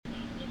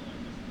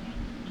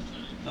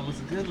Levels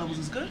is good. Levels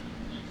is good.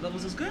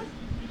 Levels is good.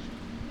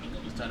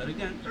 Let's try that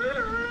again.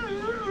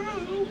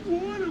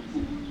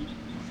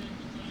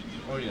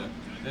 Oh yeah,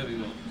 there we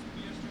go.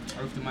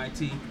 Earth to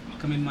MyT.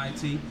 Come in,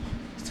 MyT.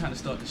 It's time to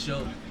start the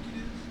show.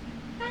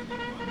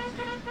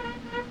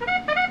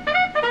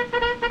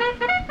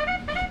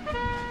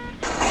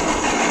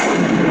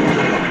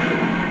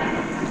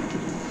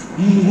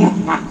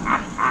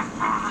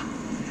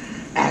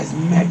 As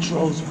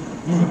Metro's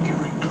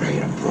Mercury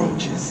grade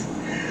approaches,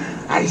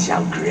 I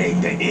shall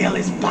create the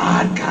illest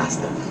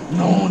podcaster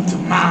known to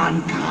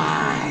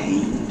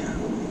mankind.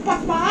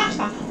 But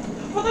Master,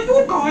 what are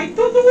you going to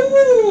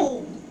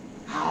do?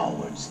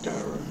 Howard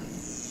Stern,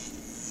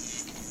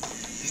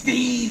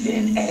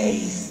 Stephen A.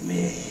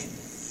 Smith,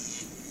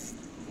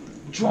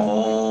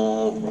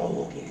 Joe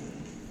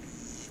Rogan,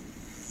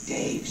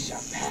 Dave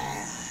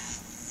Chappelle.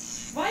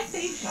 Why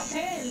Dave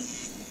Chappelle?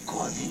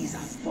 Cause he's a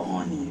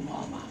funny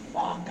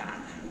motherfucker.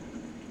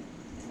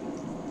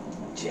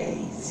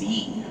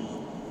 Jay-Z.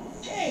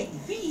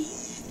 Jay-Z?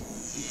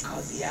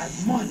 Because he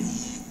has money.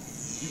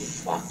 You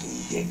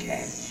fucking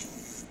dickhead.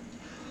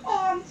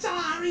 Oh, I'm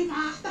sorry,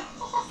 Master.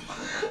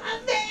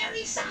 I'm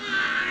very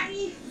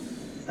sorry.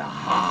 The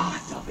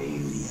heart of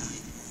alien.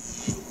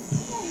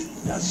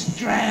 The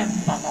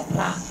strength of a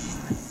black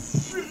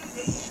man.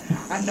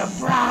 And the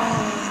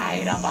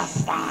pride of a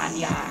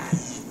Spaniard.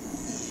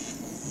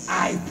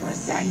 I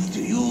present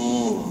to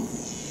you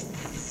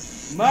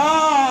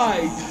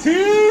MyT.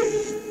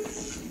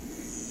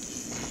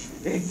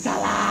 It's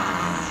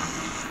alive.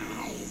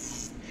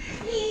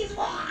 He's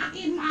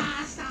walking,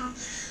 Master.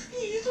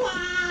 He's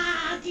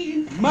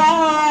walking.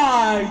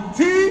 MyT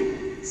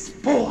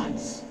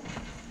Sports.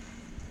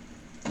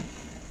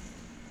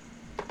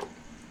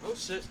 Oh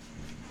shit.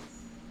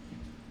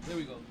 There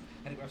we go.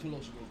 Had to grab some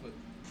lotion real quick.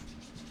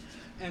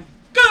 And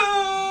go!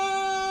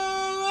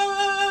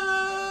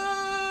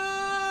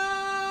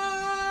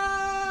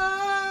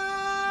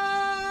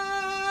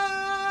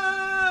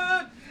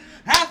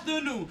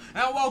 Afternoon,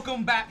 and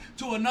welcome back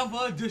to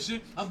another edition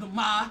of the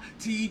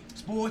MyT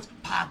Sports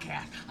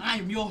Podcast. I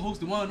am your host,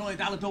 the one and only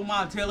Dollar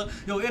Taylor.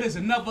 Yo, it is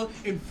another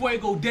En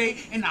Fuego day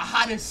in the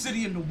hottest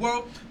city in the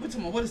world. We're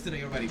talking about what is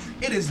today already?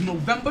 It is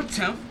November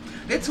 10th.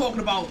 They're talking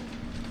about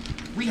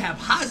we have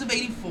highs of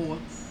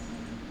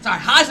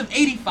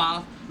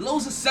 85,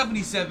 lows of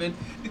 77.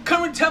 The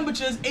current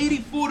temperature is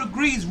 84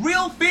 degrees.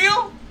 Real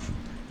feel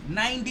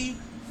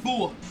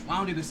 94. I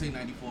don't need to say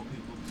 94, people.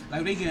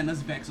 Like, they getting us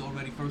vexed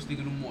already first thing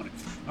in the morning.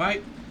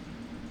 Alright?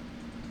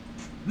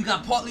 We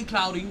got partly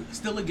cloudy,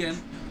 still again.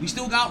 We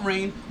still got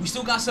rain. We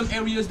still got some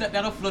areas that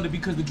are flooded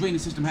because the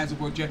drainage system hasn't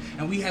worked yet.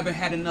 And we haven't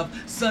had enough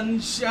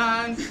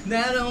sunshine,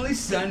 not only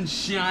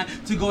sunshine,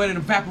 to go ahead and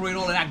evaporate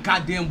all of that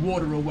goddamn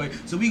water away.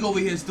 So we over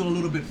here still a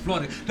little bit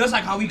flooded. Just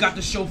like how we got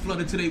the show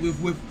flooded today with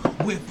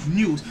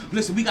news.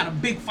 Listen, we got a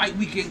big fight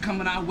weekend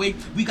coming our way.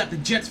 We got the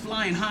Jets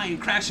flying high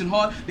and crashing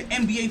hard. The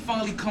NBA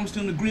finally comes to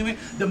an agreement.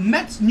 The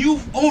Mets'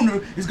 new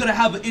owner is going to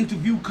have an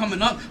interview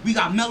coming up. We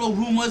got Mellow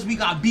rumors. We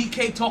got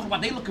BK talking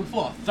about they looking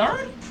for a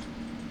third.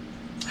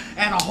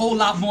 And a whole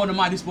lot more than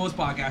MyT Sports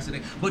Podcast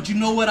today. But you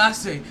know what I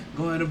say?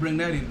 Go ahead and bring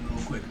that in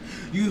real quick.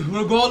 You,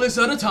 regardless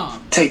of the time.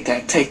 Take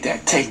that.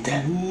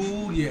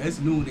 Ooh, yeah, it's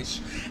noonish.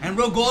 And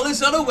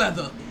regardless of the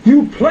weather.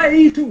 You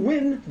play to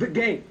win the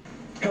game.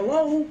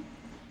 Hello?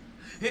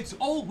 It's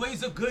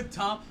always a good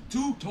time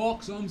to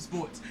talk some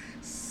sports.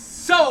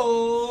 So,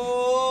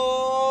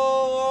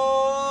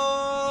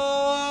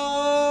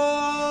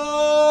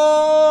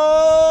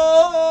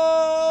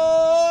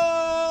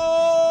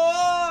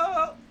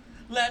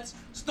 let's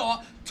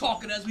start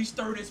talking as we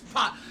stir this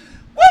pot.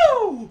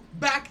 Woo!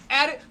 Back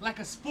at it like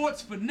a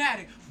sports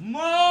fanatic.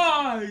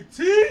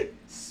 MyT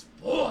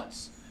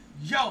Sports.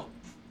 Yo.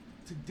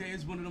 Today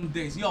is one of them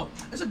days. Yo,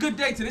 it's a good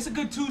day today. It's a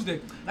good Tuesday.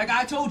 Like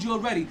I told you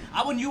already,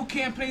 our new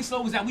campaign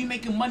slogan is that we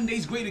making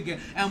Mondays great again.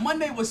 And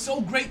Monday was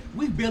so great,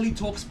 we barely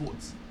talk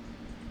sports.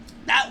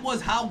 That was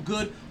how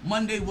good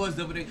Monday was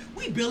the other day.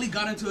 We barely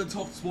got into a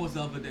talk sports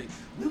the other day.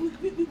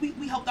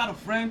 We helped out a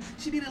friend.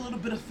 She needed a little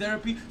bit of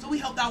therapy, so we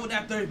helped out with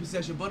that therapy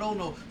session. But oh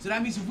no. So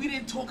that means if we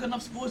didn't talk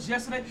enough sports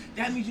yesterday,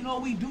 that means you know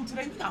what we do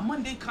today? We got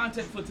Monday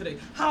content for today.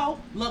 How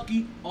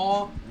lucky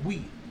are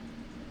we?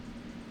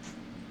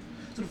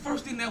 So the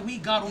first thing that we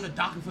got on the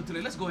docket for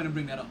today, let's go ahead and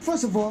bring that up.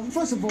 First of all,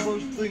 First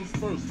things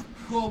first.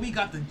 Well, we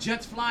got the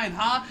Jets flying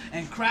high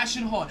and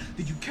crashing hard.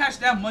 Did you catch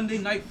that Monday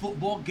night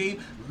football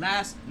game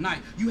last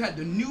night? You had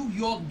the New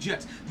York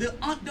Jets, the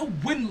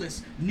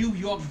winless New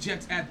York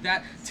Jets at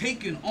that,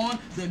 taking on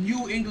the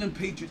New England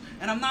Patriots.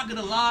 And I'm not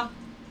gonna lie,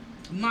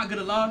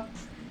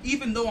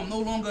 even though I'm no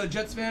longer a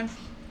Jets fan,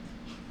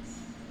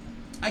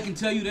 I can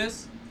tell you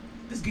this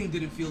game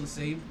didn't feel the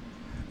same.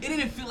 It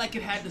didn't feel like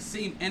it had the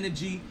same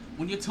energy.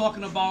 When you're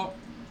talking about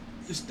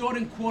the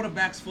starting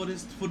quarterbacks for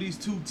these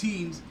two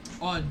teams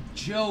are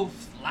Joe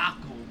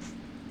Flacco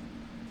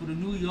for the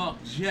New York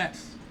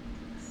Jets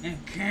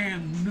and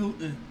Cam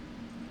Newton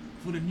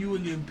for the New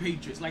England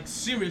Patriots. Like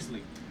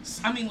seriously.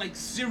 I mean like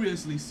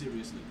seriously.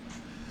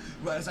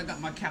 Right, as I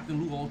got my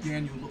Captain Lou all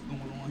Daniel look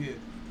going on here.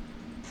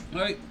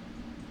 Alright?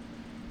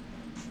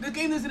 the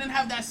game didn't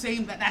have that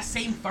same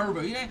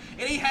fervor. It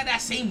ain't had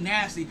that same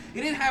nasty.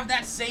 It didn't have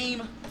that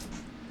same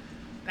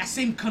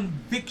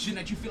conviction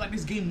that you feel like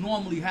this game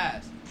normally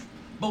has.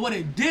 But what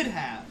it did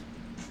have,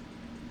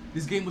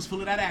 this game was full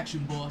of that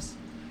action, boss.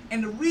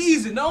 And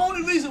the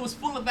only reason it was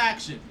full of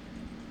action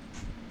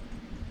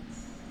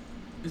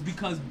is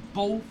because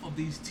both of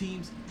these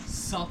teams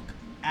suck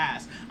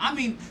ass. I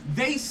mean,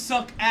 they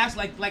suck ass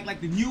like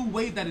the new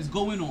wave that is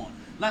going on.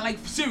 Like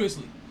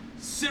seriously.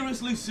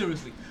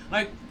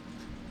 Like,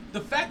 the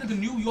fact that the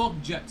New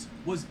York Jets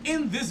was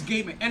in this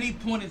game at any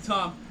point in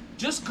time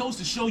just goes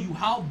to show you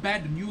how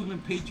bad the New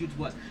England Patriots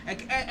was.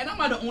 And I'm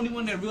not the only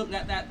one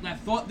that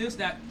thought this,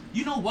 that,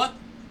 you know what?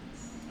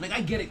 Like,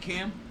 I get it,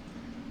 Cam.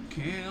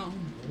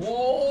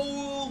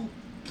 Whoa.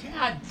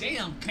 God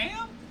damn,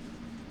 Cam.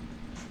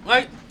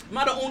 Right? I'm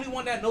not the only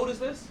one that noticed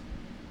this.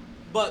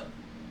 But,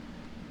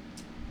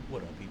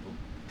 what up, people?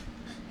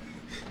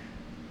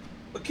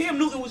 But Cam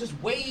Newton was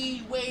just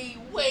way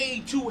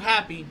too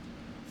happy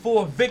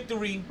for a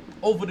victory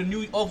over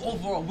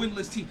over a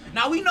winless team.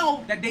 Now we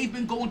know that they've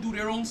been going through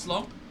their own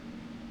slump,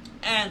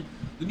 and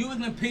the New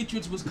England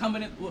Patriots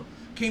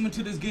came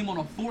into this game on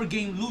a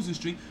 4-game losing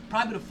streak.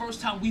 Probably the first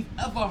time we've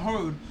ever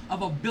heard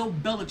of a Bill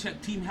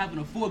Belichick team having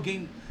a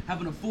 4-game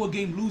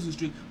losing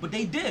streak, but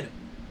they did.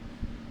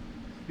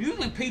 The New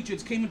England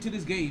Patriots came into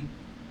this game.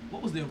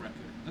 What was their record?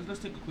 Let's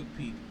take a quick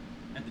peek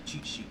at the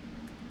cheat sheet.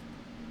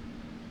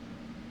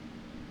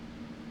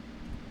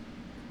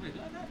 Wait, do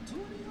I got 2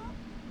 of these up?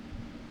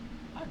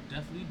 I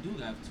definitely do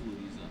have 2 of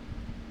these up.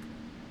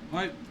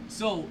 Alright,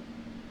 so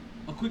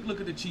a quick look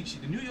at the cheat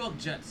sheet. The New York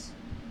Jets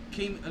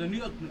came. The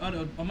New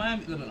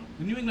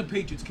England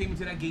Patriots came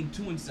into that game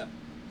 2-5.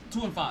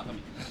 I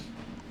mean,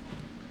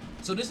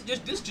 so this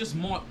just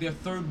marked their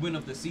 3rd win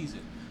of the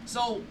season.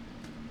 So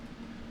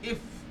if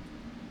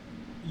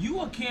you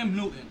are Cam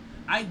Newton,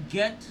 I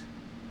get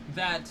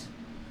that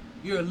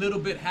you're a little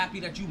bit happy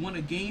that you won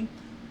a game,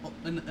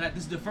 and that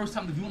this is the first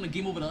time that you won a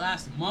game over the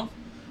last month.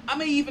 I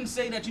may even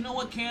say that, you know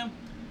what, Cam,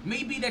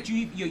 maybe that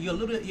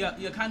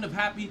you're kind of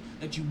happy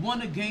that you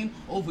won a game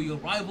over your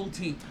rival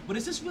team. But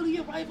is this really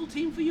a rival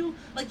team for you?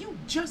 Like, you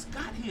just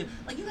got here.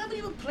 Like, you haven't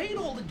even played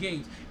all the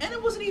games, and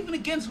it wasn't even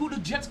against who the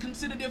Jets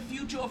consider their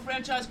future or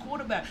franchise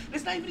quarterback.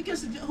 It's not even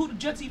against who the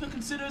Jets even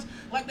considers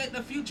like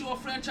the future or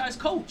franchise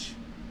coach.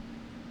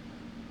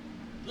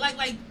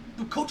 Like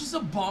the coach is a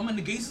bum and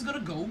the Gaze is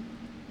gonna go.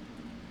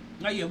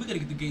 Like, yeah, we gotta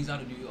get the Gaze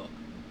out of New York.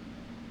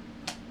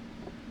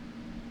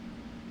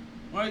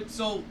 Alright,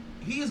 so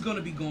he is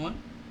gonna be gone.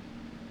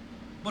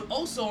 But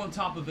also on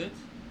top of it,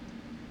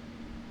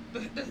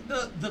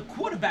 the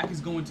quarterback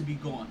is going to be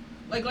gone.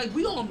 Like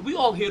we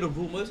all hear the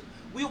rumors.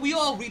 We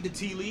all read the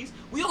tea leaves.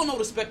 We all know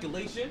the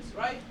speculations,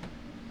 right?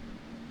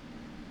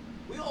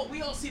 We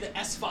all see the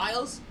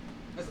S-Files.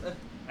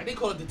 They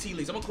call it the tea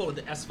leaves. I'm gonna call it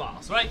the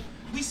S-Files, right?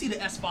 We see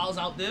the S-Files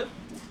out there.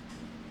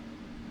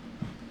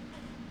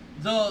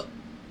 The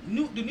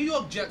New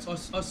York Jets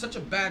are such a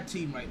bad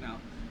team right now.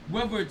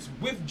 Whether it's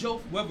with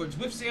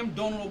Sam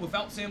Darnold or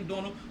without Sam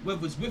Darnold,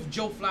 whether it's with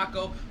Joe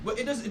Flacco,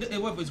 whether it's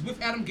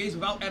with Adam Gase,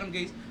 without Adam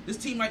Gase, this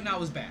team right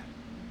now is bad.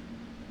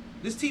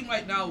 This team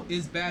right now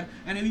is bad,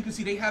 and then you can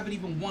see they haven't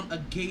even won a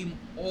game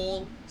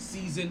all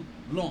season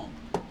long.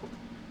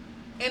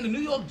 And the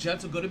New York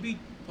Jets are going to be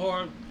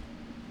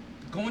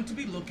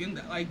looking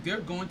like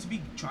they're going to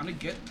be trying to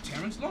get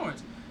Terrence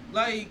Lawrence.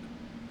 Like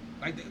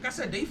I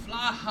said, they fly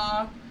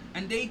high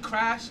and they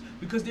crash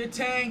because they're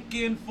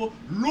tanking for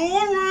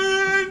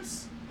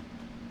Lawrence.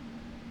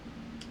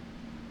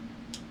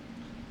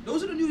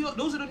 Those are the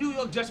New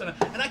York Jets, and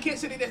I can't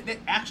say that they're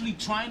actually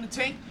trying to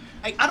tank.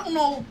 Like, I don't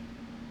know.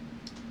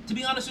 To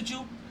be honest with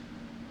you,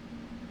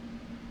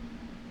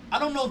 I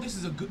don't know if this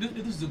is a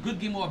good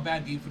game or a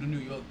bad game for the New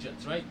York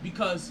Jets, right?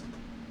 Because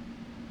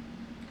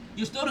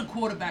your starting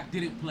quarterback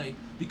didn't play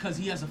because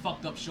he has a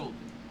fucked up shoulder.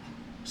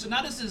 So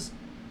now this is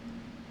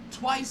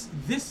twice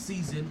this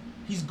season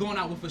he's gone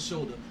out with a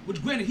shoulder.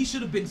 Which, granted, he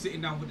should have been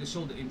sitting down with a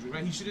shoulder injury,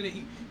 right? He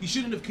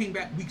shouldn't have came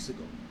back weeks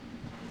ago.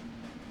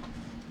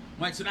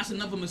 Right? So that's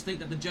another mistake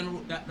that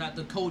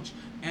the coach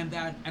and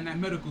that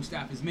medical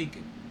staff is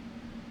making.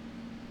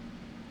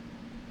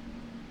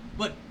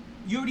 But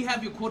you already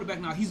have your quarterback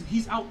now.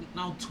 He's out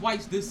now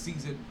twice this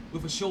season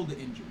with a shoulder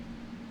injury.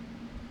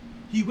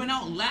 He went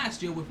out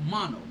last year with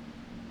mono.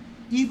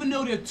 Even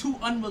though they're two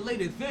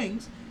unrelated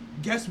things,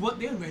 guess what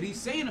they're already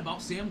saying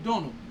about Sam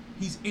Darnold?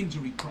 He's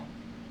injury prone.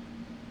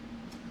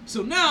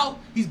 So now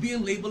he's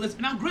being labeled as.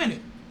 Now,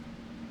 granted,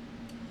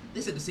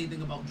 they said the same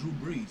thing about Drew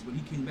Brees when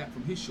he came back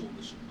from his shoulder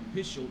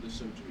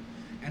surgery,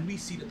 and we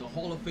see that the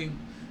Hall of Fame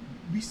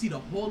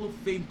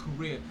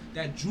career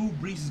that Drew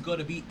Brees is going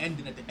to be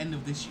ending at the end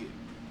of this year.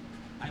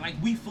 Like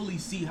we fully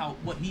see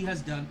what he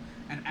has done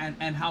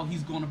and how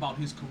he's gone about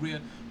his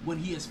career when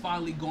he has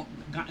finally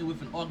gotten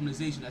with an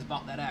organization that's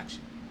about that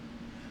action.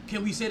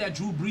 Can we say that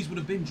Drew Brees would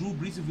have been Drew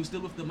Brees if he was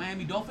still with the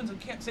Miami Dolphins? I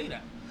can't say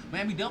that.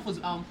 Miami Dolphins,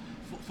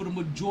 for the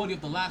majority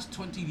of the last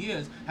 20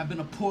 years, have been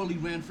a poorly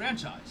ran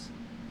franchise.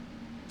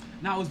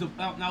 Now is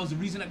the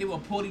reason that they were a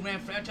poorly ran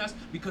franchise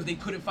because they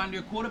couldn't find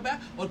their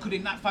quarterback, or could they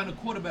not find a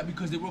quarterback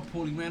because they were a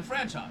poorly ran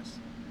franchise?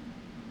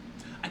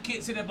 I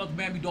can't say that about the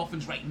Miami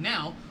Dolphins right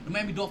now. The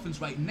Miami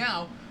Dolphins right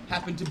now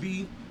happen to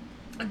be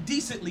a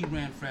decently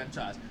ran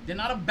franchise. They're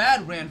not a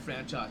bad ran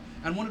franchise.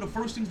 And one of the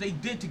first things they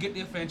did to get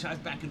their franchise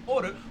back in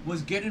order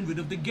was getting rid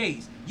of the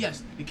gays.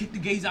 Yes, they kicked the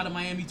gays out of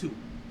Miami too.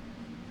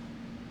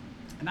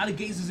 And now the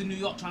gays is in New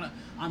York trying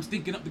to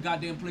stinking up the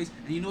goddamn place.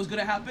 And you know what's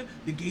gonna happen?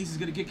 The gays is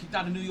gonna get kicked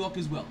out of New York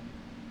as well.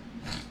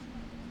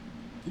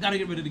 You gotta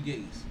get rid of the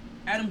gays.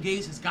 Adam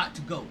Gase has got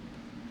to go.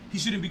 He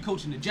shouldn't be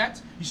coaching the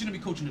Jets. He shouldn't be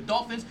coaching the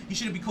Dolphins. He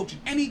shouldn't be coaching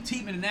any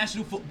team in the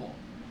National Football.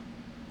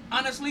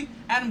 Honestly,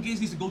 Adam Gase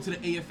needs to go to the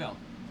AFL.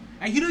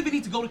 And he don't even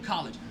need to go to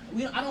college.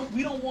 We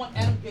don't want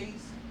Adam Gase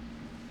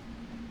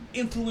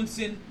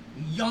influencing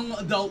young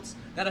adults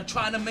that are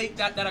trying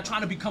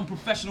to become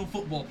professional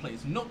football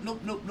players. Nope.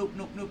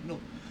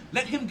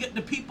 Let him get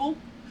the people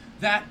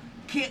that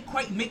can't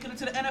quite make it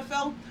into the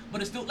NFL,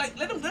 but it's still like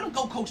let him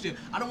go coach there.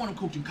 I don't want him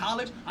coaching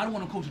college. I don't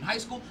want him coaching high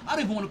school. I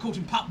don't even want him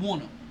coaching Pop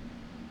Warner.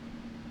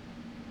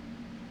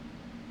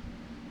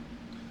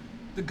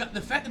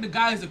 The fact that the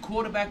guy is a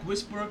quarterback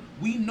whisperer,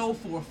 we know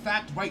for a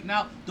fact right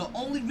now, the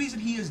only reason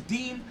he is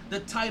deemed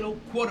the title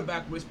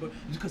quarterback whisperer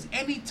is because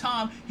any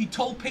time he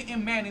told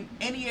Peyton Manning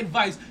any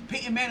advice,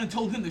 Peyton Manning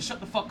told him to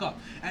shut the fuck up.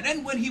 And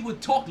then when he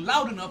would talk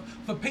loud enough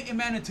for Peyton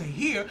Manning to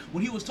hear,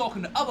 when he was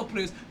talking to other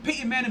players,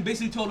 Peyton Manning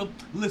basically told him,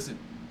 listen,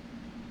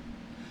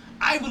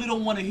 I really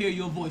don't want to hear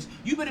your voice.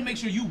 You better make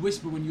sure you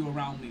whisper when you're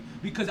around me,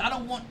 because I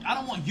don't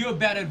want your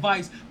bad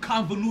advice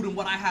convoluting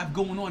what I have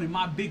going on in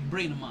my big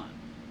brain of mine.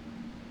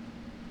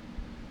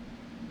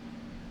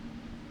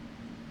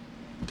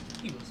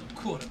 He was a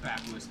quarterback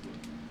whisperer.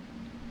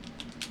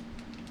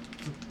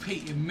 For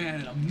Peyton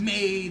Manning, a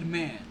made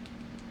man.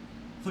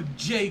 For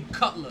Jay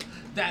Cutler,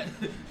 that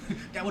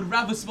would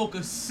rather smoke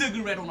a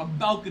cigarette on a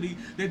balcony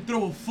than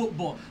throw a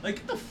football. Like,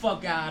 get the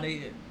fuck out of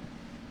here.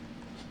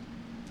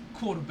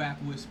 Quarterback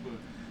whisperer.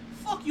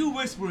 Fuck you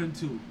whispering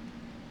to?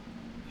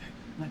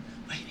 Like,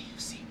 where do you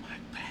see my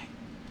play?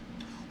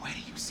 Where do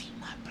you see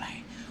my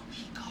play? We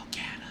go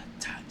get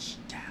a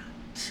touchdown.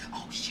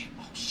 Oh shit.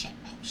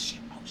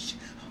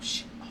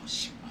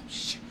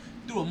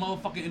 Threw a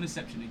motherfucking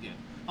interception again.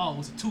 Oh, it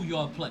was a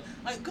 2-yard play.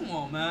 Like, come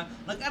on, man.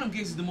 Like, Adam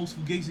Gase is the most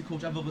fugazi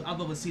coach I've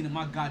ever seen in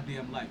my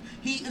goddamn life.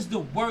 He is the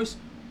worst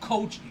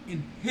coach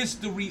in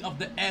history of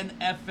the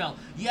NFL.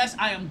 Yes,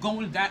 I am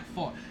going that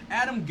far.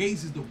 Adam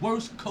Gase is the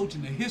worst coach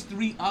in the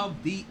history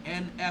of the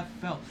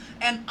NFL.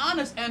 And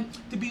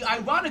to be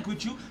ironic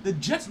with you, the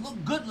Jets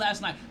looked good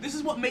last night. This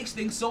is what makes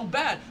things so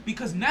bad,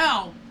 because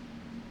now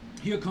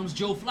here comes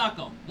Joe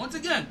Flacco. Once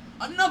again,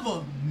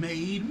 another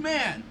made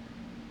man.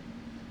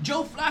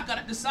 Joe Flacco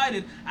that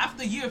decided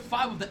after year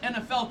 5 of the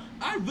NFL,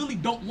 I really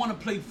don't want to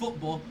play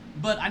football,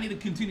 but I need to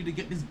continue to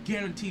get this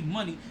guaranteed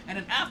money. And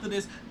then after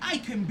this, I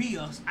can be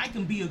a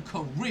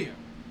career,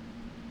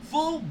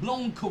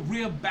 full-blown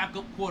career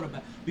backup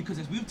quarterback. Because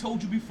as we've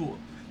told you before,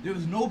 there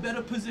is no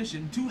better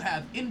position to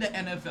have in the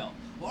NFL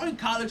or in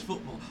college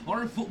football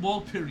or in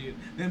football period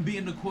than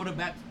being the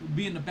quarterback,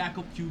 being the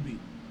backup QB.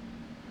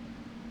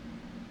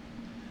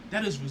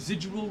 That is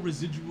residual.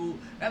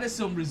 That is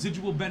some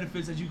residual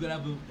benefits that you could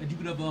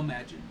ever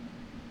imagine.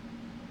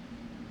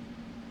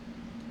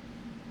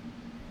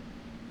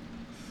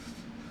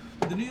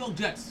 The New York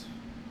Jets,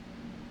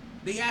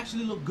 they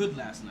actually looked good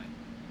last night.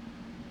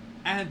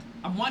 And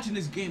I'm watching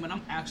this game, and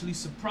I'm actually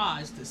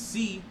surprised to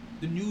see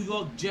the New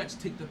York Jets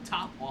take the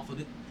top off of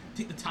the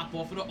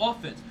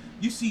offense.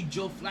 You see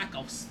Joe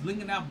Flacco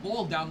slinging that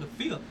ball down the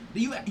field.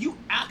 You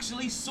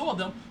actually saw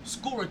them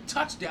score a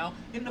touchdown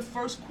in the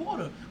first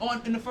quarter.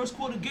 In the first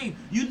quarter game.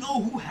 You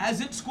know who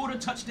hasn't scored a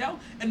touchdown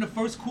in the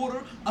first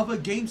quarter of a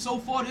game so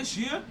far this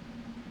year?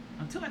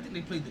 Until I think they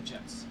played the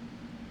Jets.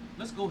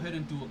 Let's go ahead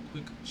and do a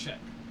quick check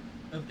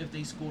if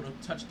they scored a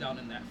touchdown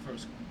in that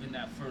first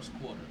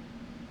quarter.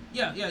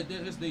 Yes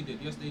they did.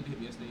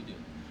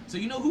 So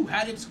you know who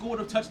hadn't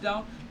scored a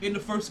touchdown in the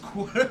first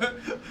quarter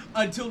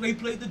until they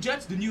played the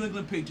Jets? The New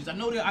England Patriots. I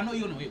know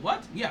you know. Wait,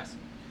 what? Yes.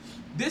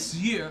 This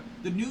year,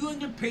 the New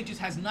England Patriots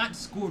has not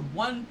scored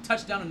one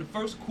touchdown in the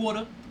first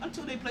quarter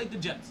until they played the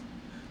Jets.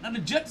 Now the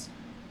Jets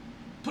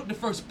put the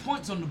first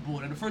points on the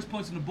board, and the first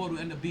points on the board will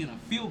end up being a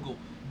field goal.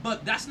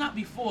 But that's not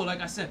before, like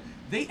I said,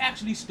 they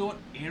actually start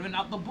airing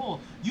out the ball.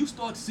 You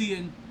start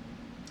seeing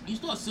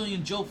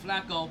Joe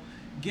Flacco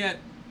get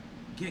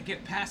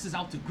passes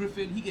out to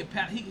Griffin. He gets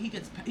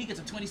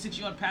a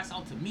 26-yard pass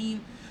out to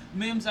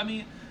Mims. I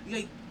mean,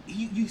 like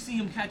you see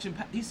him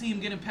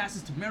getting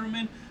passes to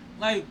Merriman.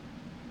 Like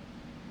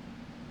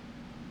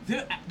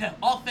that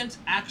offense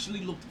actually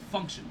looked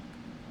functional,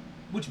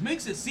 which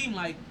makes it seem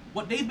like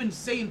what they've been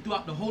saying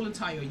throughout the whole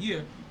entire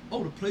year.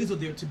 Oh, the plays are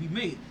there to be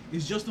made.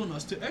 It's just on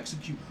us to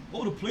execute.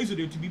 Oh, the plays are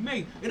there to be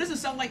made. It doesn't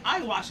sound like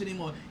eyewash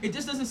anymore. It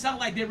just doesn't sound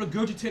like they're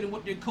regurgitating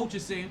what their coach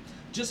is saying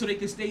just so they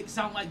can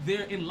sound like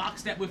they're in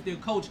lockstep with their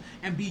coach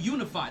and be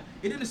unified.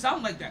 It didn't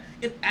sound like that.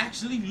 It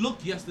actually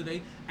looked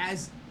yesterday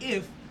as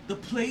if the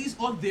plays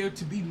are there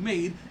to be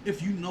made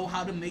if you know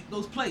how to make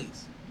those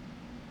plays.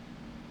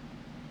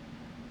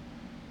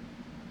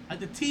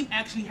 the team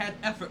actually had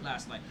effort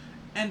last night.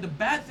 And the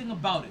bad thing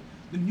about it,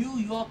 the New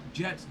York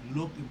Jets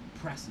looked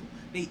impressive.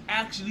 They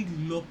actually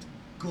looked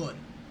good.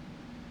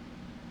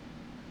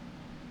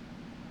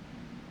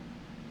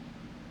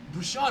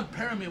 Brashad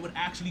Perriman would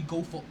actually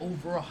go for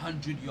over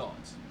 100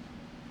 yards.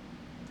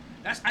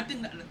 I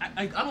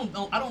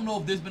don't know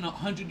if there's been a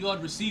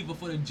 100-yard receiver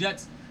for the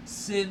Jets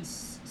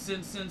since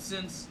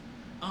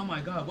oh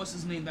my God, what's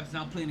his name that's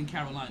now playing in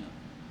Carolina?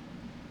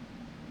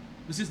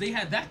 But since they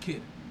had that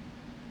kid.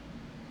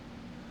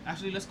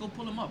 Actually, let's go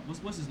pull him up.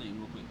 What's his name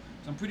real quick?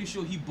 So I'm pretty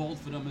sure he bowled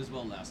for them as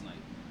well last night.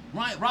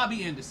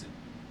 Robbie Anderson,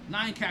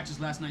 9 catches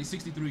last night,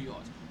 63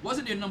 yards.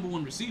 Wasn't their number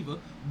 1 receiver,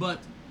 but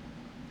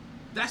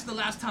that's the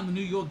last time the New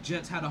York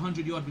Jets had a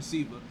 100-yard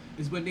receiver,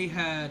 is when they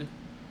had, I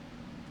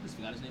just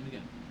forgot his name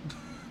again.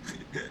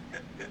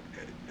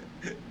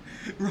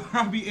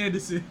 Robbie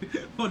Anderson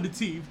on the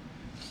team.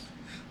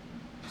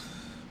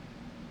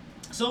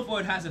 So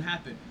far, it hasn't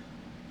happened.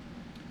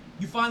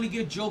 You finally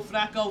get Joe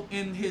Flacco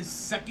in his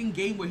second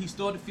game where he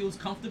started feels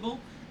comfortable,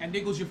 and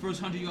there goes your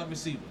first 100-yard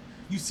receiver.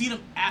 You see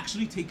them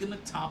actually taking the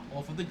top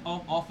off of the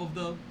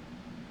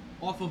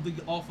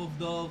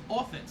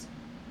offense.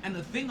 And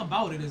the thing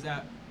about it is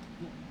that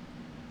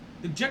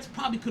the Jets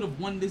probably could have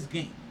won this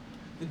game.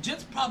 The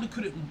Jets probably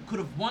could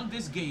have won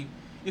this game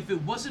if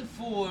it wasn't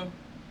for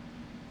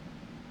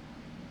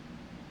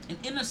an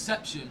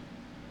interception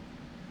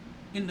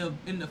in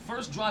the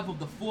first drive of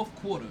the fourth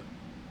quarter,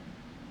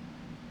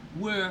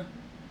 where,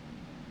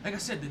 like I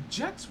said, the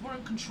Jets were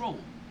in control.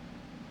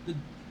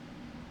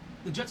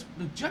 The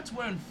Jets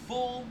were in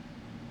full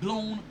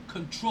blown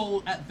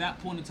control at that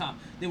point in time.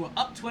 They were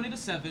up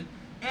 20-7,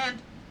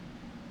 and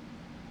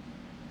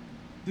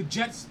the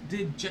Jets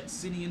did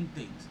Jetsonian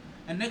things.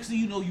 And next thing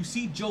you know, you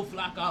see Joe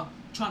Flacco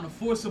trying to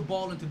force a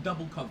ball into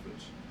double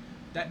coverage.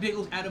 There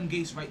goes Adam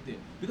Gase right there.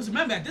 Because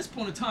remember, at this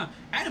point in time,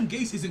 Adam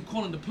Gase isn't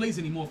calling the plays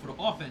anymore for the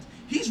offense.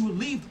 He's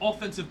relieved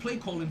offensive play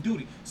calling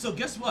duty. So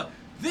guess what?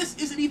 This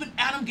isn't even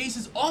Adam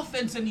Gase's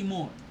offense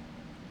anymore.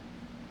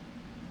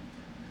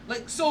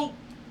 So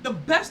the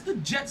best the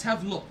Jets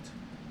have looked,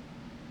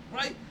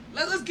 right?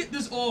 Let's get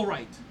this all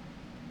right.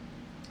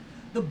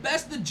 The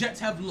best the Jets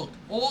have looked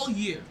all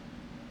year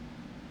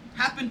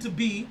happened to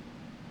be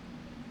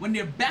when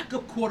their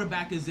backup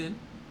quarterback is in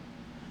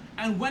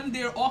and when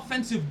their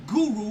offensive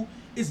guru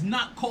is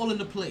not calling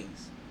the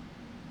plays.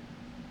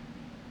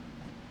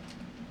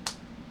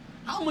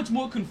 How much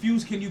more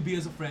confused can you be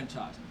as a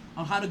franchise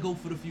on how to go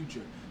for the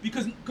future?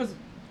 Because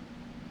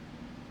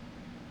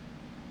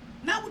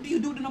now what do you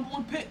do with the number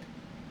 1 pick?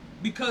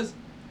 Because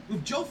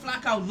with Joe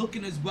Flacco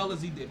looking as well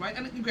as he did, right?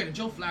 And granted,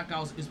 Joe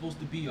Flacco is supposed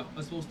to be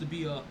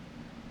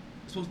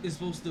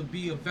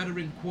a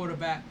veteran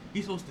quarterback.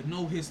 He's supposed to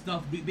know his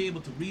stuff, be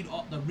able to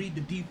read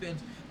the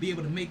defense, be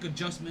able to make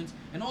adjustments,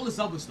 and all this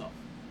other stuff,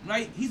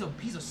 right? He's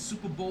a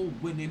Super Bowl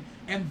winning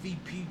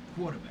MVP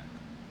quarterback.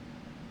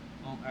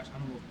 Actually, I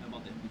don't know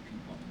about the MVP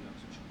part, to be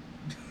honest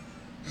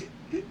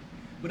with you.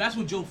 But that's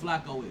what Joe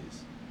Flacco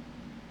is.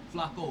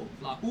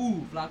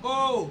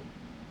 Flacco.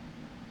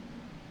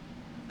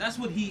 That's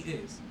what he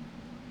is.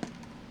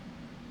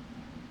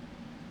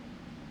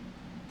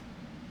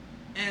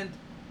 And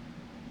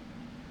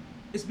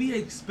it's being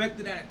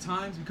expected at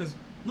times because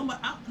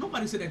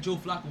nobody said that Joe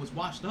Flacco was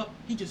washed up.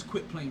 He just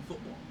quit playing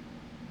football.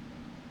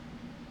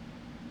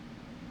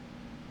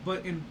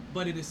 But in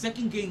the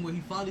second game where he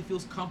finally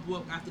feels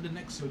comfortable after the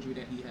neck surgery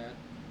that he had,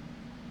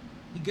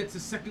 he gets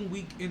his second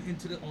week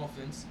into the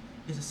offense.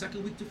 It's a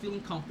second week to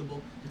feeling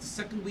comfortable. It's a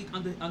second week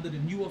under the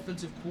new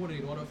offensive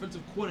coordinator, or the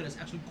offensive coordinator that's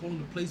actually calling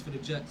the plays for the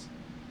Jets.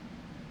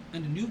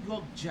 And the New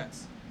York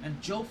Jets and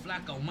Joe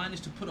Flacco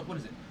managed to put up,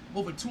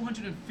 over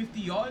 250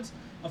 yards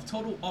of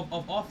total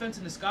of offense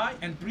in the sky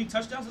and 3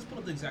 touchdowns. Let's put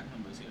up the exact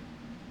numbers here.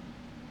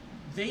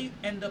 They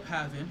end up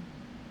having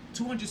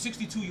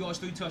 262 yards,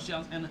 3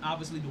 touchdowns, and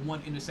obviously the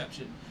 1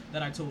 interception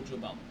that I told you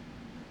about.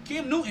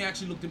 Cam Newton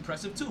actually looked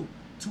impressive too.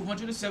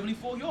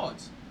 274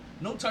 yards.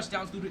 No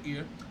touchdowns through the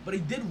air, but he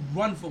did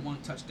run for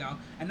 1 touchdown,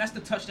 and that's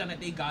the touchdown that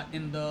they got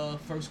in the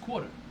first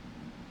quarter.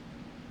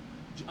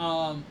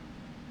 Cam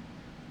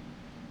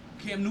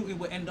Newton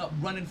would end up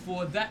running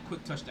for that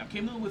quick touchdown.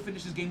 Cam Newton would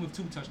finish his game with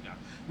 2 touchdowns,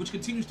 which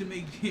continues to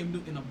make Cam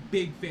Newton a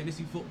big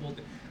fantasy football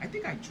thing. I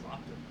think I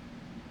dropped him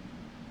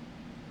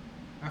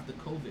after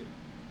COVID.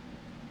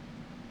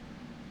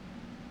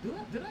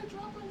 Did I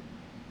drop him?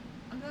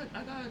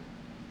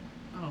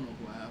 I don't know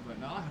who I have right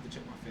now. I'll have to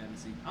check my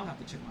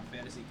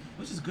fantasy.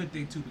 Which is a good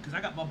thing too, because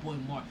I got my boy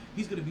Mark.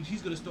 He's gonna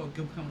start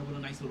coming up with a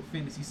nice little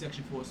fantasy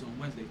section for us on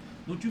Wednesday.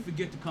 Don't you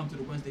forget to come to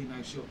the Wednesday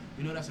night show.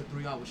 You know that's a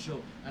 3-hour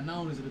show. And not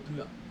only is it a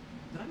 3-hour.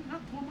 Did I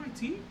not pour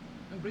MyT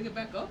and bring it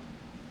back up?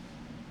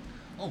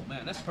 Oh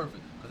man, that's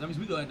perfect. Because that means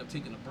we're gonna end up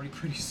taking a break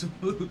pretty soon.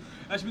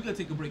 Actually, we're gonna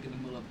take a break in the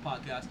middle of the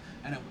podcast,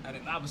 and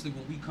then obviously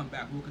when we come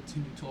back, we'll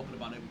continue talking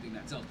about everything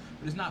that's else.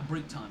 But it's not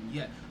break time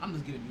yet. I'm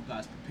just getting you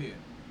guys prepared.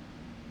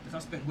 I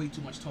spent way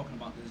too much talking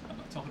about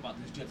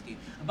this Jets game.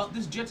 About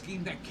this Jets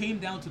game that came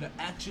down to the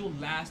actual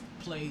last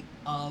play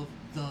of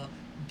the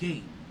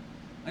game.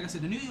 Like I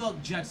said, the New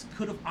York Jets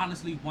could have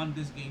honestly won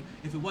this game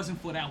if it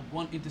wasn't for that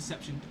one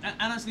interception.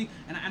 Honestly,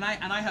 and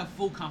I have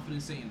full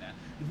confidence saying that.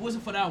 If it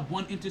wasn't for that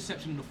one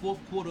interception in the fourth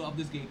quarter of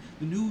this game,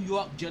 the New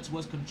York Jets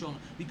was controlling.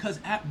 Because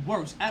at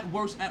worst,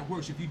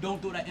 if you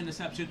don't throw that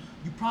interception,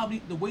 you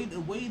probably the way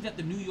that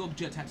the New York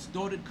Jets had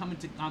started coming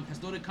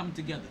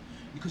together.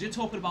 Because you're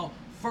talking about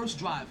first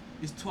drive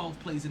is 12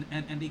 plays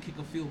and they kick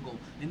a field goal.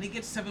 Then they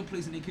get 7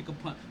 plays and they kick a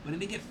punt. But then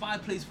they get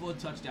 5 plays for a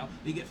touchdown.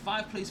 They get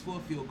 5 plays for a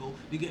field goal.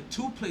 They get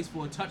 2 plays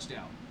for a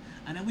touchdown.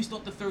 And then we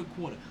start the third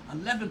quarter,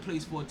 11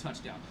 plays for a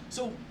touchdown.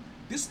 So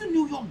this is the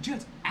New York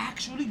Jets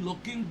actually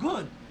looking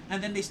good.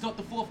 And then they start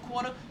the fourth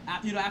quarter,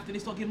 after they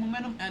start getting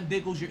momentum, and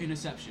there goes your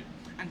interception.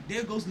 And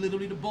there goes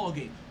literally the ball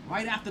game.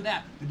 Right after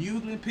that, the New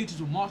England Patriots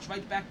will march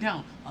right back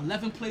down.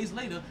 11 plays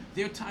later,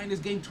 they're tying this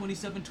game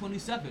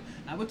 27-27.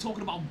 Now we're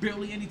talking about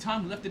barely any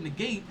time left in the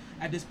game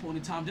at this point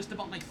in time, just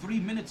about like 3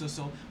 minutes or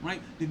so,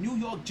 right? The New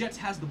York Jets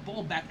has the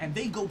ball back and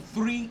they go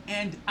 3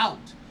 and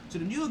out. So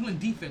the New England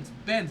defense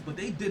bends, but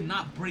they did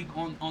not break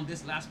on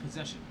this last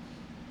possession.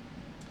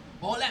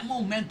 All that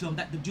momentum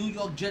that the New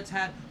York Jets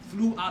had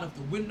flew out of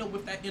the window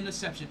with that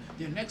interception.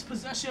 Their next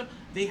possession,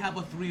 they have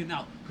a 3 and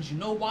out. Because you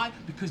know why?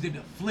 Because they're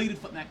deflated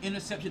from that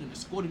interception and the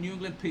score the New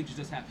England Patriots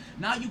just had.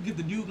 Now you give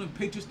the New England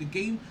Patriots the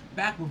game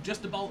back with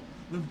just a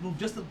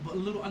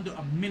little under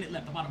a minute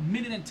left, about 1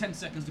 minute and 10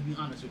 seconds to be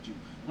honest with you,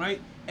 right?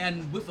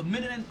 And with about 1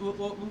 minute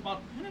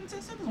and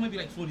 10 seconds, or maybe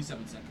like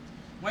 47 seconds,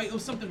 right? It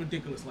was something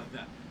ridiculous like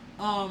that.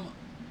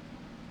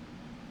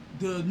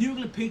 The New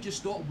England Patriots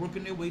start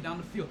working their way down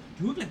the field.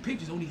 The New England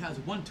Patriots only has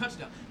 1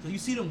 touchdown, so you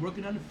see them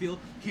working down the field.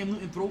 Cam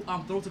Newton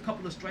throws a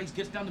couple of strikes,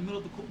 gets down the middle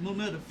of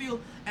the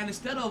field, and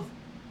instead of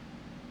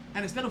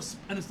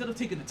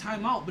taking a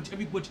timeout,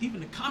 which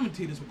even the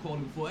commentators were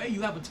calling for, hey,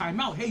 you have a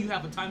timeout, hey, you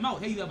have a timeout,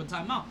 hey, you have a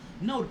timeout.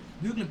 No, the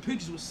New England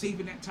Patriots was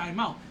saving that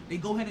timeout. They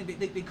go ahead and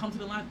they come to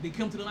the line. They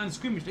come to the line of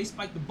scrimmage. They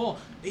spike the ball.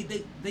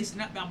 They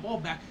snap that ball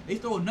back. They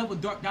throw another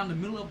dart down the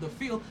middle of the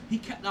field. The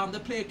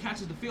player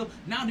catches the field.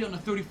 Now they're on the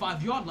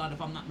 35-yard line,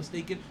 if I'm not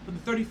mistaken. For the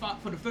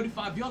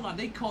 35-yard line,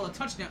 they call a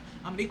touchdown.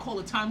 They call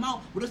a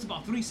timeout. But there's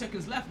about 3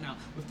 seconds left now.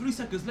 With 3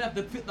 seconds left,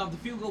 the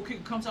field goal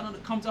kicker comes out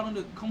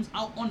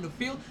on the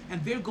field,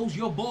 and there goes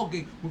your ball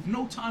game with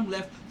no time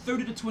left.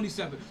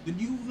 30-27. The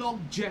New York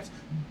Jets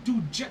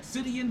do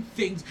Jetsidian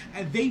things,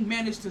 and they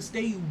manage to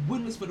stay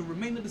winless for the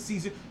remainder of the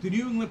season. The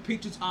New England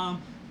Patriots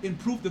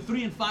improved to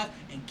 3-5,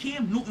 and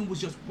Cam Newton was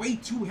just way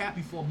too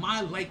happy for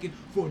my liking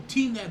for a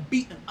team that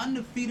beat an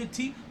undefeated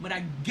team. But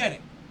I get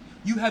it.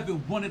 You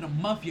haven't won in a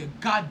month your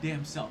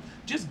goddamn self.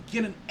 Just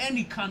getting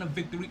any kind of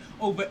victory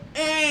over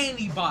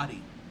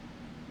anybody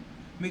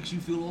makes you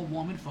feel all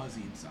warm and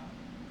fuzzy inside.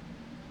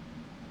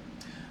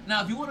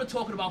 Now, if you want to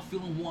talk about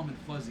feeling warm and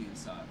fuzzy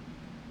inside,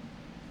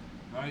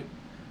 right?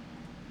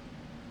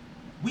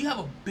 We have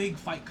a big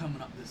fight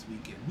coming up this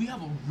weekend. We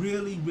have a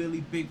really, really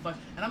big fight,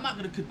 and I'm not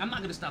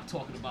gonna stop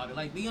talking about it.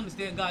 Like, you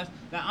understand, guys,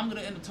 that I'm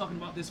gonna end up talking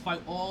about this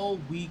fight all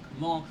week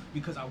long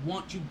because I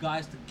want you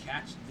guys to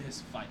catch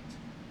this fight.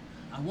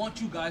 I want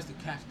you guys to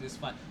catch this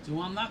fight. So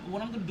what I'm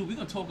gonna do, we're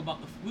gonna talk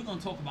about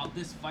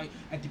this fight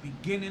at the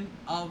beginning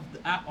of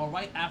or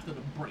right after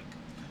the break.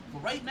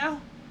 But right now,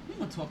 we're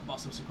going to talk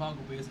about some Chicago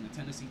Bears and the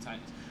Tennessee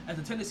Titans. As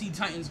the Tennessee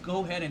Titans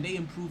go ahead and they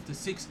improve to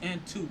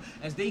 6-2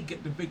 as they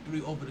get the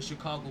victory over the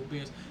Chicago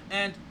Bears.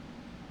 And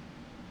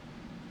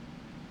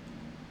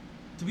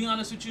to be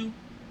honest with you,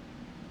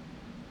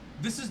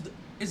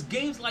 it's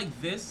games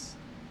like this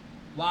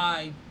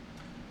why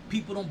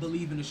people don't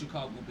believe in the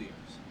Chicago Bears.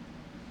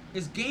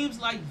 It's games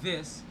like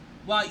this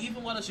why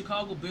even while the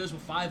Chicago Bears were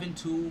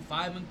 5-2,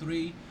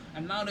 5-3,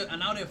 and now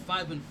they're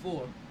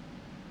 5-4.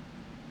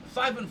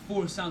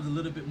 5-4 sounds a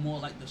little bit more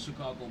like the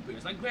Chicago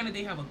Bears. Like, granted,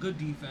 they have a good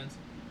defense,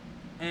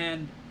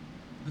 and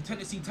the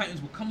Tennessee Titans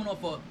were coming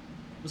off a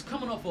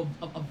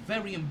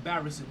very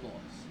embarrassing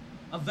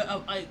loss,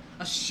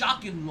 a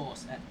shocking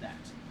loss at that.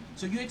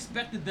 So you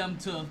expected the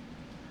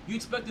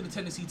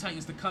Tennessee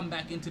Titans to come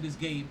back into this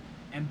game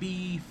and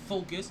be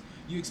focused.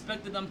 You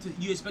expected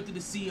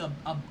to see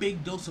a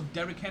big dose of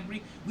Derrick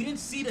Henry. We didn't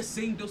see the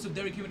same dose of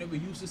Derrick Henry that we're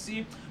used to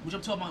seeing, which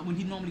I'm talking about when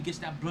he normally gets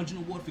that bludgeon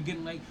award for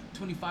getting like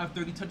 25,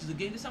 30 touches a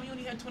game. This time he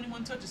only had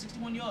 21 touches,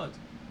 61 yards,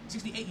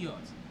 68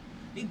 yards.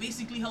 They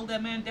basically held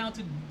that man down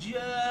to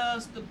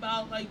just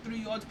about like 3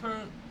 yards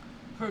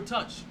per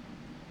touch.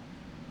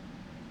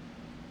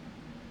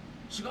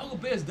 Chicago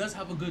Bears does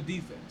have a good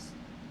defense,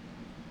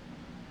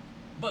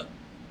 but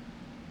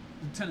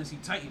the Tennessee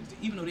Titans,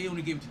 even though they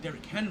only gave it to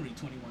Derrick Henry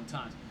 21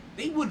 times,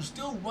 they would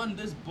still run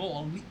this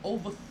ball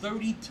over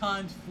 30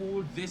 times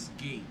for this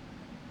game.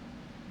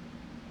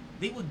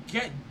 They would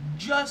get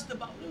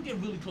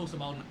really close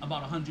about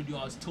 100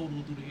 yards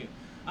total through the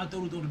air,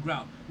 through the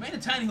ground. Man, the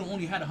Tannehill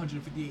only had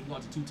 158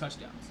 yards and 2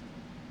 touchdowns.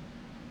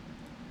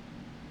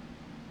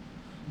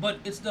 But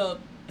it's the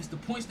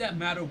points that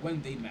matter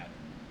when they matter.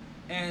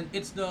 And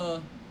it's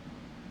the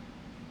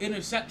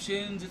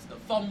interceptions, it's the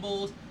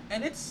fumbles,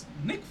 and it's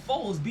Nick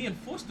Foles being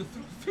forced to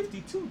throw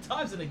 52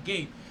 times in a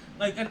game.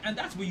 Like, and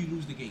that's where you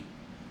lose the game.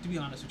 To be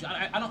honest with you,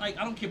 I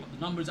don't care about the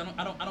numbers. I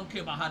don't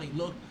care about how they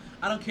look.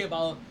 I don't care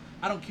about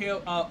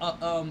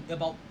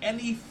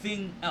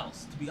anything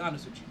else. To be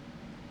honest with you,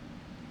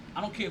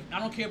 I don't care. I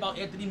don't care about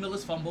Anthony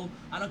Miller's fumble.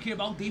 I don't care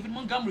about David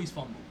Montgomery's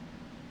fumble.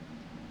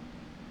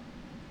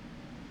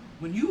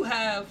 When you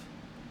have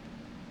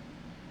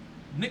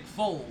Nick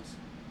Foles,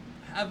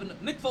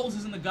 Nick Foles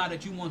isn't the guy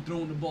that you want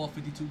throwing the ball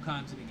 52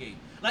 times in a game.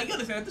 Like, you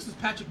understand, if this was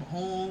Patrick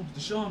Mahomes,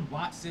 Deshaun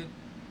Watson,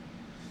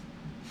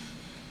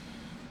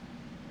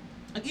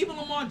 like even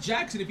Lamar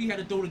Jackson, if he had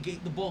to throw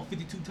the ball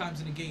 52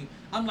 times in a game,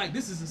 I'm like,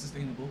 this isn't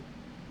sustainable.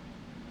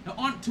 There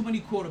aren't too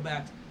many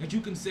quarterbacks that you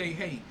can say,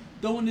 hey,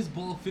 throwing this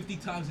ball 50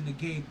 times in a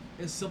game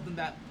is something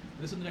that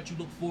you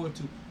look forward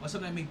to, or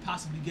something that may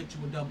possibly get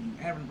you a W.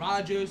 Aaron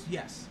Rodgers,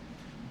 yes.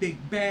 Big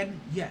Ben,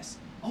 yes.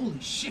 Holy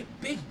shit,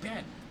 Big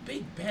Ben.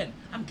 Big Ben.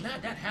 I'm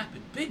glad that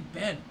happened. Big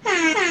Ben.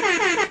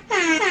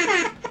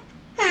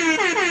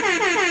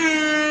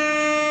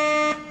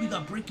 We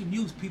got breaking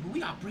news, people.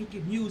 We got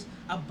breaking news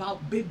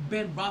about Big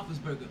Ben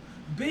Roethlisberger.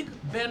 Big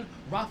Ben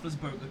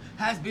Roethlisberger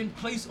has been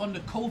placed on the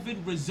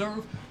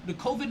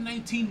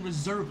COVID-19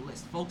 reserve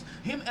list, folks.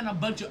 Him and a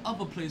bunch of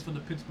other players from the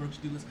Pittsburgh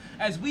Steelers,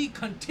 as we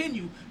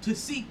continue to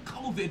see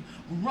COVID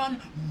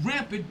run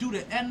rampant through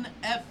the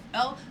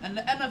NFL, and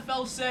the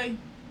NFL say,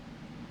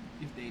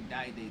 if they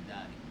die, they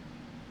die.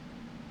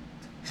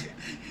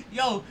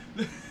 Yo,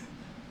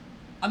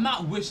 I'm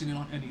not wishing it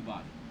on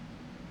anybody,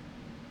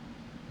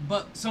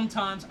 but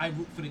sometimes I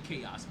root for the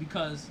chaos,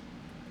 because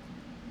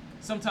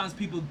sometimes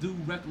people do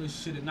reckless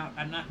shit and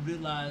not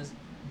realize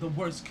the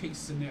worst case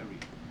scenario.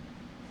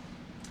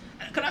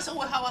 Can I say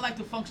how I like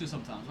to function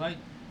sometimes, right?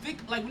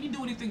 Think, like, when you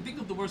do anything,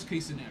 think of the worst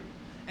case scenario,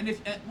 and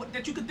if what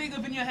that you could think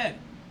of in your head,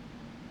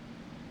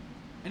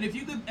 and if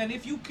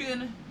you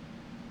can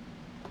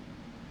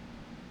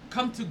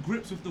come to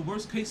grips with the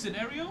worst case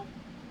scenario,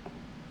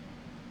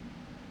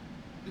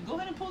 then go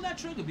ahead and pull that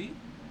trigger, B.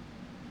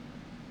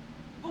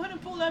 Go ahead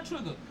and pull that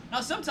trigger.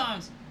 Now,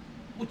 sometimes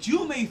what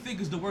you may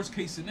think is the worst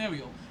case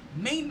scenario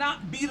may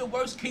not be the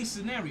worst case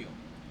scenario.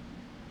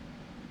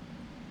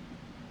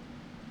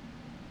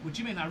 Which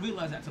you may not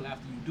realize that till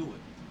after you do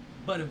it.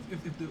 But if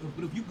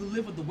you could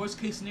live with the worst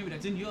case scenario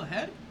that's in your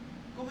head,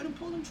 go ahead and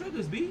pull them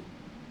triggers, B.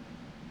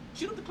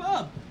 Shoot up the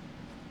club.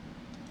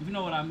 If you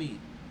know what I mean.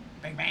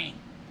 Bang bang.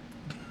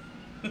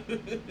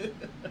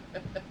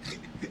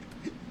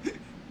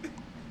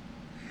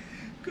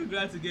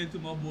 Congrats again to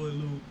my boy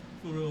Lou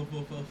for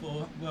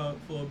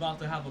about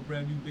to have a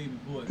brand new baby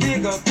boy.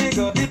 Big up, big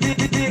up, big up,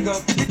 big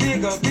up,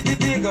 big up,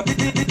 big up,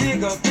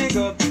 big up, big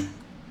up.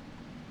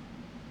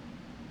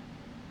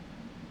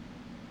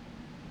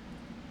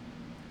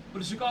 But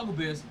the Chicago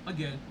Bears,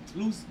 again,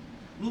 lose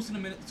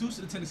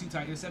to the Tennessee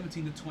Titans,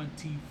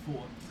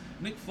 17-24.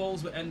 Nick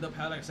Foles would end up,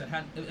 like I said,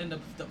 end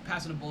up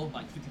passing the ball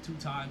like 52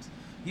 times.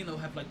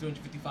 Have like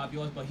 355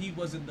 yards, but he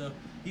wasn't the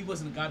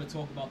guy to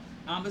talk about.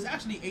 It's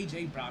actually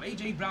A.J. Brown.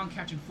 A.J. Brown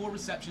catching 4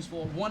 receptions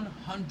for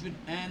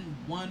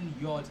 101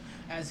 yards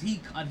as he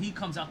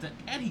comes out there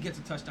and he gets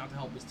a touchdown to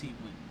help his team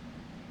win.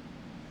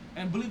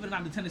 And believe it or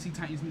not, the Tennessee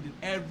Titans needed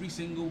every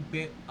single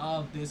bit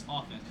of this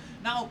offense.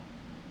 Now,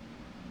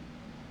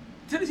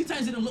 Tennessee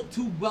Titans didn't look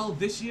too well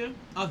this year,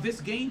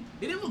 this game.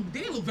 They didn't look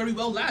very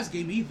well last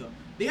game either.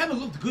 They haven't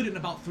looked good in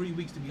about 3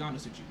 weeks, to be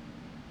honest with you.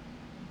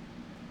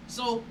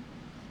 So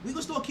we're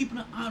gonna start keeping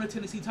an eye on the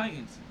Tennessee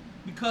Titans,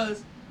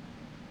 because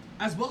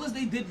as well as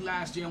they did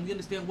last year, and we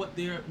understand what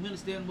their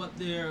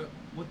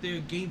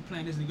game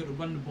plan is, they're gonna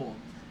run the ball,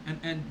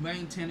 and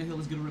Ryan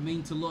Tannehill is gonna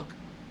remain to look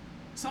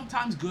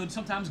sometimes good,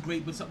 sometimes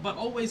great, but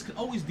always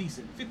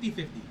decent,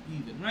 50-50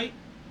 even, right?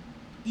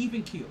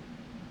 Even keel.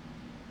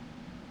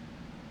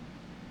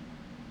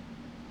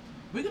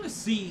 We're gonna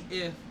see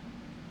if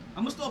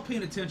I'm gonna start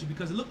paying attention,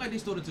 because it looked like they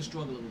started to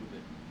struggle a little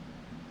bit.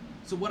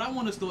 So what I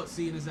want to start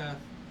seeing is that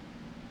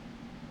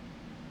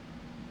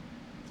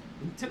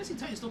the Tennessee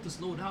Titans start to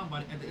slow down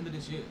at the end of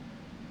this year.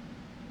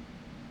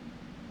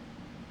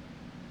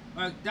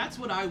 That's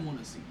what I want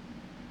to see.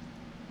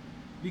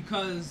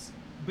 Because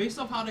based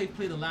off how they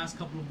played the last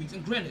couple of weeks,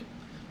 and granted,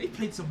 they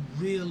played some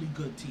really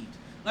good teams.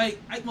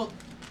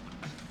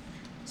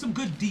 Some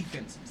good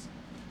defenses.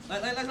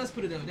 Let's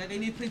put it that way.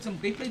 They played some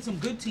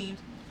good teams.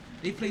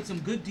 They played some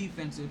good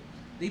defensive.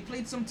 They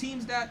played some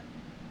teams that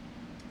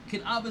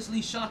can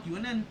obviously shock you.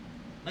 And then,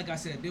 like I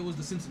said, there was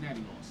the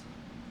Cincinnati loss.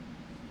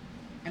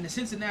 And the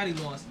Cincinnati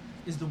loss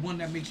is the one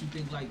that makes you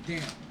think, like,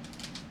 damn,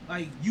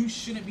 like, you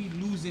shouldn't be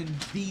losing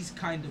these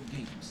kind of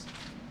games.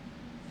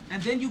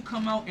 And then you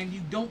come out and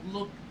you don't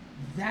look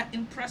that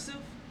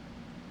impressive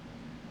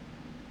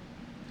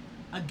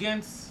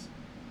against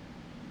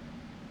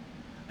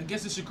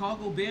the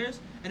Chicago Bears.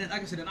 And then,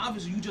 like I said, and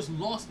obviously you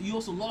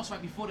also lost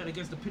right before that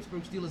against the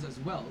Pittsburgh Steelers as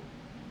well.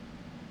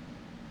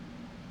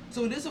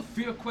 So it is a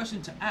fair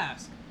question to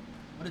ask.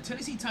 Are the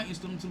Tennessee Titans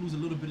starting to lose a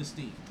little bit of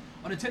steam?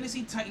 Are the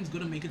Tennessee Titans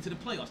going to make it to the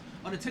playoffs?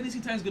 Are the Tennessee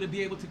Titans going to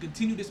be able to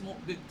continue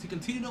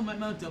the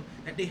momentum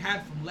that they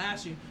had from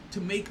last year to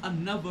make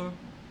another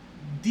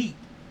deep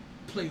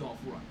playoff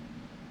run?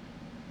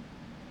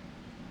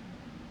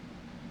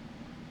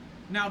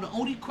 Now, the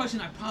only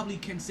question I probably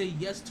can say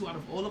yes to out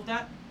of all of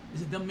that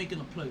is them making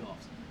the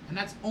playoffs. And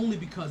that's only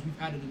because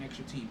we've added an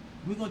extra team.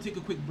 We're going to take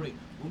a quick break.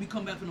 When we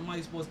come back from the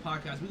MyT Sports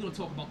Podcast, we're going to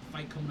talk about the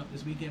fight coming up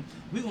this weekend.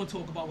 We're going to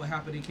talk about what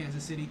happened in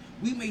Kansas City.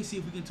 We may see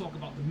if we can talk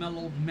about the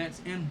Melo, Mets,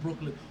 and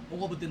Brooklyn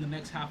all within the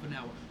next half an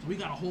hour. So we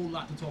got a whole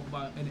lot to talk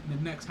about in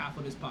the next half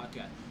of this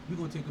podcast. We're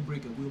going to take a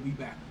break and we'll be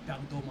back.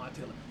 Dr. Omar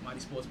Taylor, MyT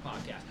Sports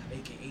Podcast,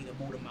 a.k.a. the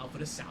Motor Mouth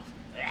of the South.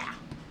 Yeah.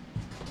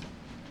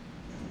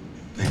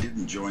 They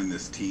didn't join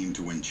this team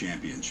to win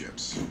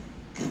championships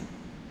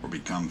or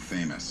become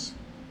famous.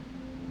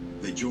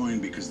 They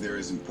joined because there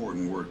is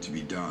important work to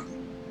be done,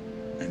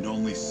 and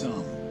only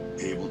some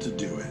able to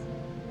do it.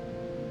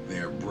 They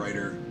are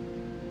brighter,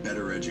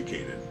 better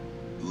educated,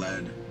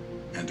 led,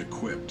 and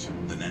equipped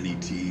than any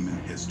team in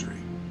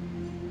history.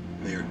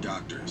 They are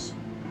doctors,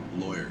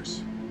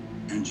 lawyers,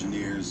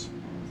 engineers,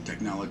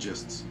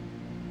 technologists,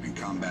 and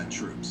combat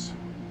troops,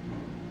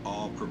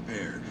 all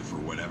prepared for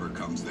whatever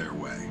comes their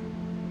way.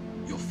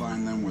 You'll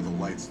find them where the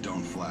lights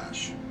don't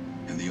flash,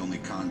 and the only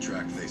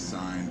contract they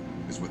sign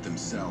is with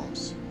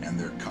themselves and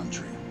their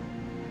country.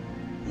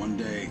 One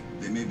day,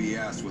 they may be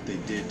asked what they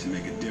did to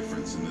make a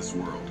difference in this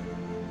world,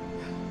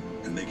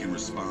 and they can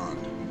respond,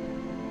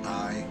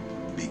 I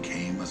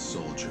became a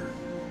soldier.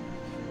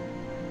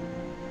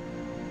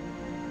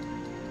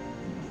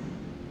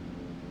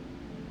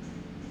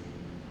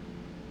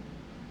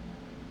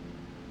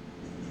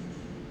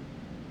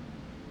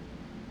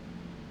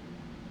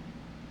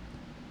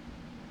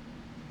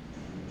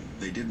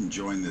 They didn't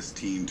join this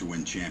team to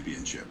win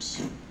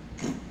championships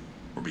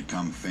or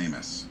become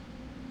famous.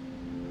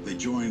 They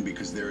joined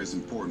because there is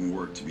important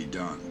work to be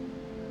done,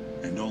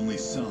 and only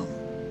some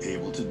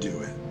able to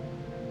do it.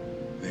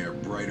 They are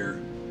brighter,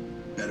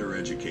 better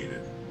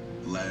educated,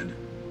 led,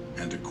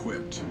 and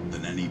equipped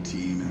than any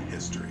team in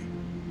history.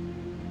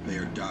 They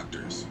are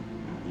doctors,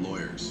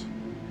 lawyers,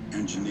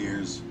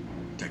 engineers,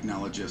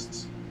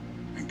 technologists,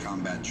 and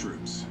combat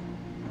troops,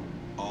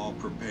 all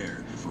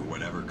prepared for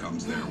whatever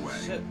comes their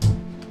way.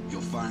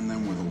 You'll find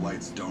them where the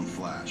lights don't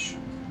flash,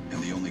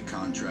 and the only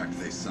contract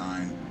they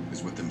sign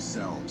is with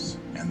themselves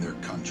and their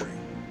country.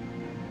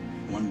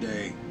 One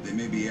day, they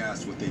may be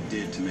asked what they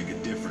did to make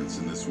a difference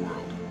in this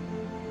world,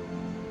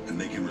 and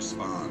they can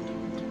respond,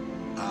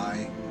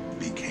 I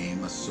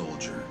became a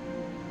soldier.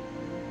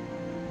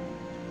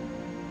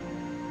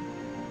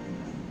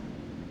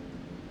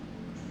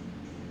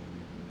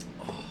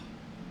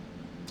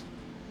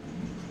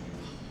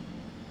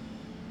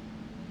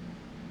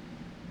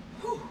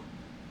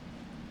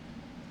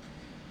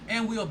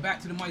 And we are back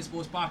to the MyT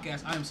Sports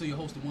Podcast. I am your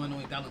host, the one and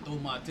only Dr.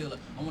 Omar Taylor.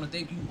 I want to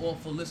thank you all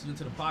for listening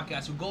to the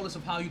podcast, regardless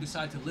of how you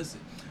decide to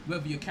listen.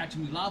 Whether you're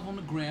catching me live on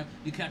the gram,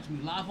 you're catching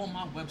me live on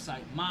my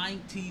website,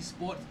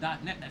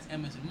 mytsports.net. That's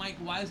M as in Mike,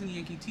 Y as in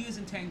Yankee, T as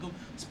in Tango,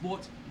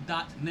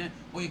 sports.net.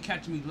 Or you're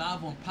catching me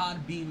live on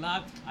Podbean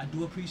Live. I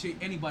do appreciate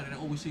anybody that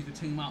always takes the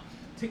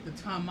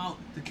time out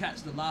to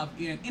catch the live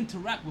and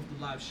interact with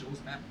the live shows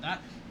at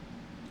that.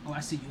 Oh, I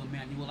see you,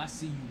 Emmanuel. I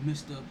see you,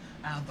 Mr.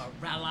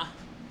 Alvarella.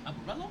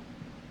 Alvarello?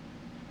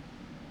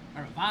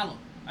 Aravalo.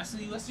 I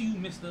see you,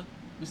 Mr. A.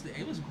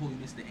 Let's call you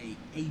Mr. A.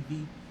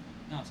 A.V.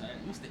 No, I'm sorry,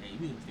 Mr.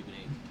 A. We don't stick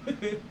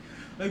with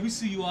A. Like, we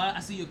see you. I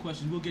see your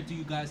questions. We'll get to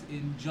you guys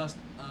in just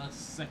a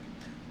second.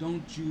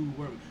 Don't you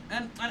worry.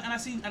 And I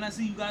see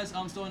you guys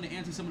starting to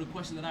answer some of the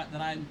questions that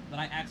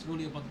I asked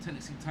earlier about the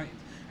Tennessee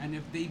Titans and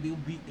if they will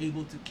be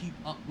able to keep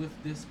up with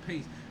this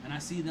pace. And I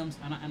see them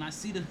and I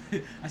see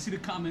the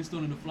comments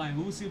starting to fly.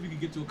 And we'll see if we can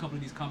get to a couple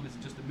of these comments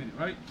in just a minute,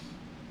 right?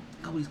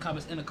 A couple of these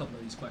comments and a couple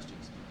of these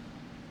questions.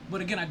 But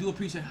again, I do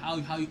appreciate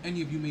how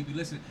any of you may be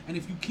listening. And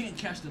if you can't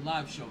catch the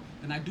live show,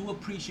 then I do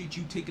appreciate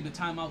you taking the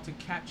time out to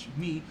catch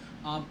me,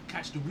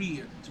 catch the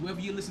rear. So whether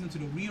you're listening to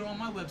the rear on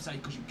my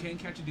website, because you can't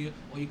catch it there,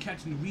 or you're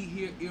catching the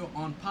rear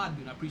on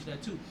Podbean, I appreciate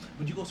that too.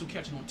 But you can also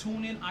catch it on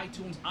TuneIn,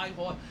 iTunes,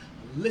 iHeart,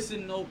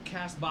 Listen Note,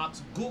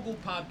 Castbox, Google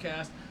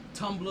Podcast,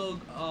 Tumblr,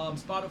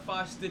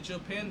 Spotify, Stitcher,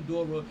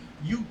 Pandora,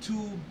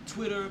 YouTube,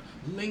 Twitter,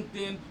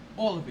 LinkedIn,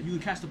 all of it. You can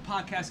catch the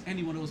podcast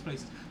any one of those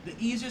places. The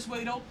easiest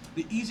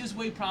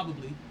way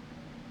probably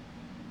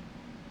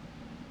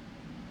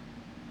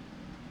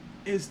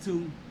is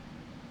to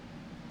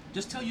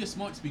just tell your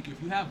smart speaker, if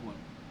you have one,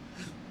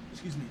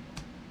 excuse me,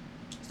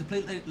 is to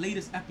play the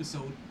latest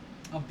episode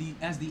of the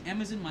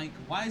M as in Mike,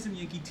 Y as in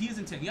Yankee, T as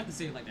in Tango. You have to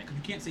say it like that because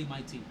you can't say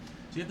MyT.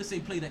 So you have to say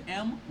play the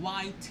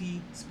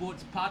MYT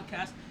Sports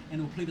Podcast,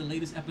 and it will play the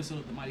latest episode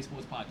of the MyT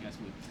Sports Podcast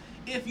for you.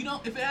 If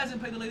it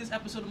hasn't played the latest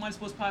episode of the MyT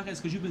Sports Podcast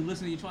because you've been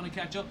listening, you're trying to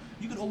catch up,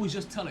 you can always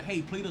just tell it,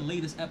 hey, play the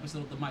latest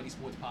episode of the MyT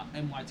Sports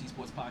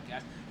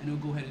Podcast, and it'll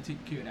go ahead and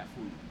take care of that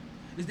for you.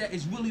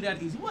 It's really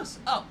that easy. What's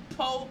up,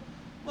 Poe?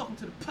 Welcome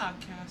to the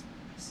podcast.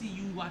 See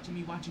you watching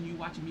me.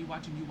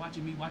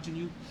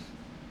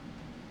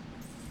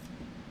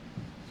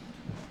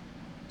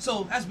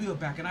 So as we are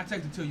back, and I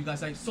text to tell you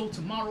guys, like, so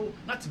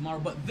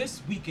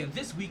this weekend,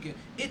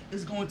 it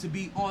is going to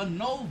be on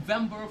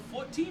November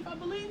 14th, I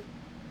believe.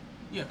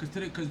 Yeah,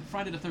 because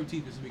Friday the 13th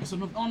is this weekend.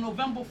 So on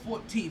November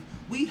 14th,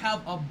 we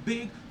have a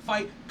big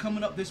fight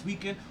coming up this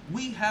weekend.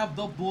 We have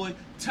the boy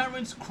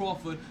Terrence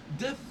Crawford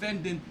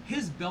defending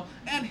his belt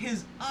and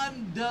his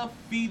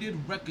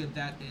undefeated record,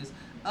 that is,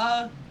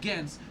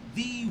 against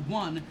the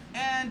one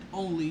and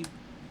only.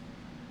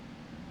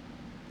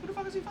 Who the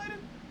fuck is he fighting?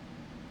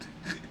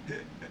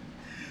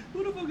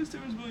 Who the fuck is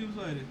Terrence Williams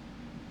fighting?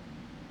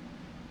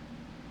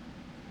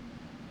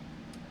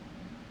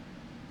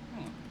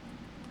 Hold on.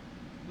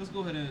 Let's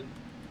go ahead and.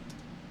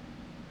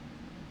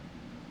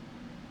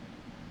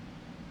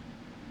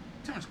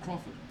 Terrence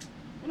Crawford.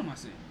 What am I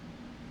saying?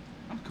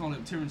 I'm calling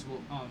him Terrence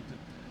Will.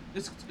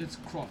 It's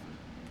Crawford.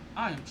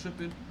 I am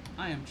tripping.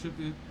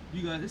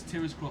 You guys, it's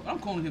Terrence Crawford. I'm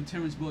calling him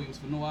Terrence Williams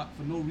for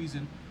no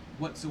reason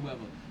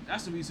whatsoever.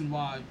 That's the reason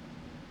why.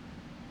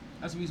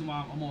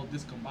 I'm all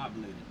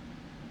discombobulated.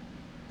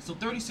 So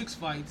 36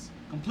 fights,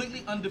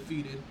 completely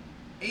undefeated,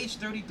 age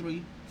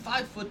 33,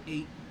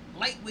 5'8",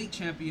 lightweight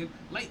champion,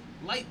 light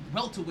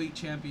welterweight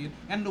champion,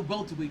 and the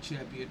welterweight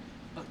champion.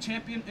 A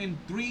champion in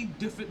 3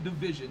 different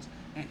divisions,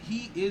 and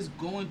he is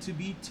going to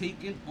be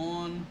taking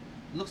on,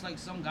 looks like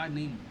some guy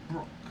named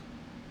Brooke.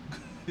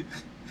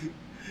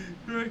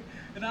 Right?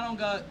 And I don't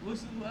got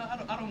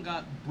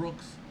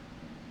Brooks.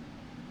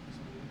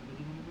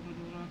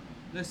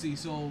 Let's see.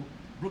 So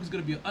Brooke is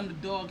going to be an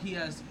underdog. He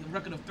has a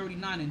record of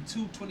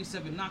 39-2,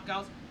 27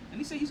 knockouts, and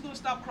he said he's going to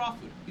stop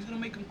Crawford. He's going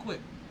to make him quit.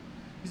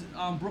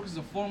 Brooke is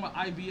a former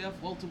IBF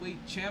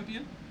welterweight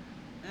champion,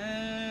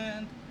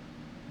 and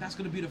that's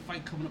going to be the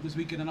fight coming up this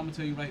weekend. And I'm going to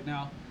tell you right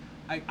now,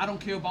 I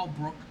don't care about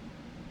Brooke,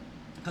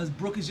 because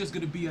Brooke is just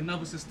going to be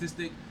another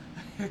statistic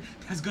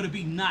that's going to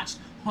be notched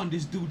on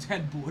this dude's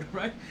headboard,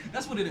 right?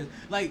 That's what it is.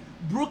 Like,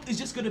 Brooke is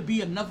just going to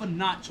be another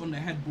notch on the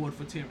headboard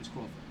for Terrence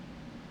Crawford,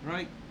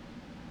 right?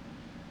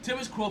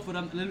 Terrence Crawford,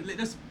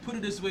 let's put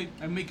it this way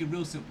and make it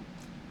real simple.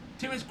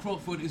 Terrence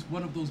Crawford is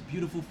one of those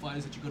beautiful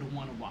fighters that you're going to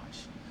want to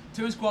watch.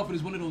 Terrence Crawford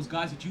is one of those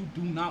guys that you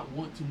do not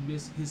want to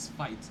miss his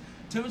fights.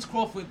 Terrence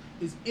Crawford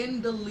is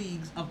in the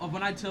leagues of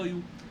when I tell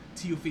you,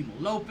 Teofimo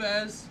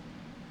Lopez,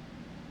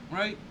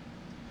 right?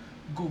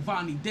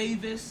 Giovanni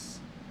Davis,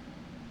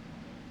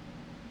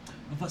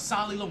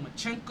 Vasily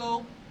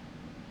Lomachenko.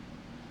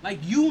 Like,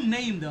 you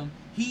name them,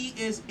 he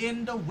is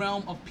in the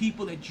realm of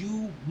people that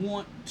you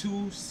want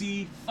to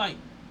see fight.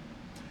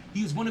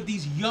 He is one of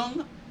these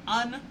young,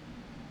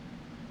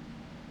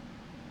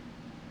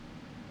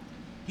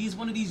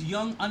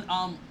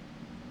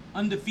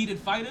 undefeated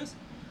fighters,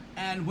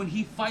 and when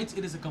he fights,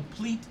 it is a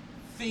complete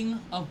thing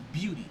of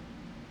beauty.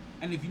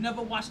 And if you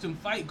never watched him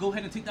fight, go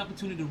ahead and take the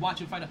opportunity to watch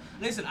him fight.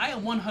 Listen, I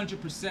am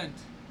 100%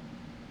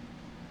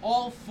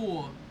 all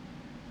for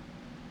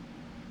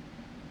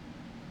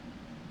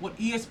what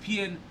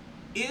ESPN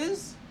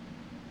is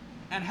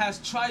and has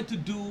tried to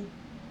do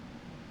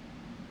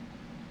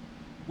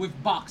with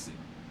boxing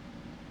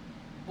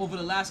over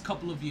the last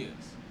couple of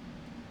years,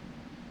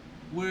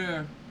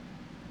 where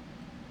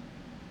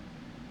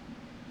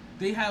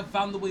they have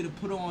found a way to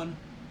put on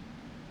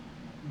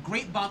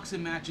great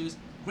boxing matches.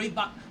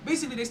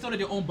 Basically, they started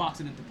their own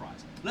boxing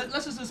enterprise.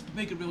 Let's just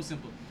make it real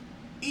simple.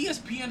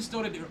 ESPN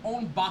started their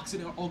own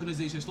boxing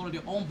organization, started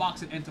their own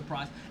boxing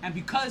enterprise, and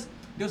because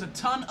there's a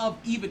ton of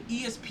even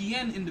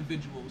ESPN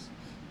individuals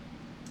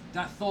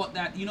that thought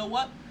that, you know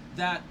what,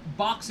 that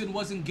boxing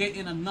wasn't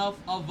getting enough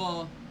of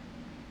a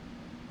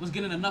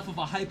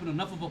hype and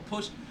enough of a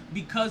push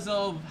because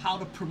of how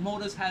the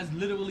promoters has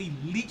literally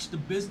leached the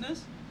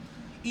business.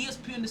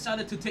 ESPN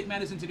decided to take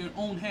matters into their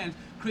own hands,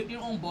 create their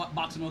own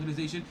boxing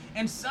organization,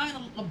 and sign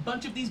a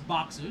bunch of these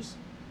boxers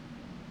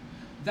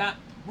that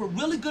were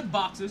really good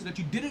boxers that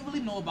you didn't really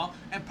know about,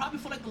 and probably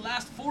for like the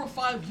last 4 or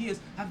 5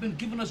 years have been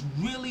giving us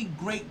really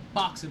great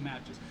boxing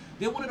matches.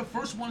 They're one of the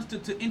first ones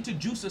to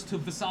introduce us to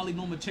Vasily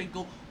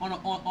Lomachenko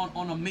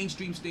on a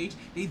mainstream stage.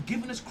 They've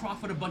given us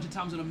Crawford a bunch of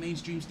times on a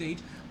mainstream stage.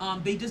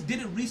 They just did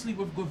it recently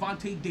with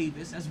Gervonta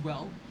Davis as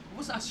well.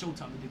 What's that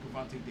Showtime they did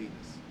Gervonta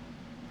Davis?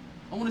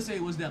 I want to say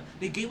it was them.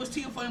 They gave us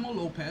Teofimo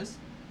Lopez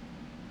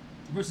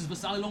versus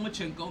Vasily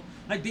Lomachenko.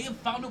 Like, they have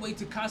found a way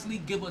to constantly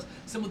give us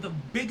some of the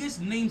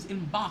biggest names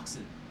in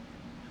boxing,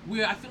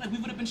 where I feel like we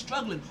would have been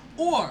struggling,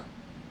 or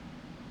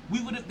we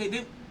would have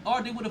they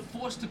would have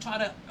forced to try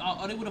to,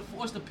 or they would have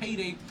forced the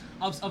payday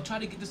of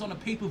trying to get this on a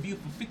pay-per-view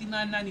for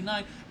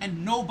 $59.99,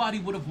 and nobody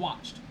would have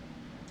watched.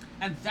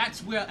 And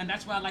that's why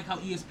I like how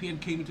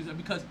ESPN came into that,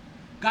 because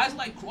guys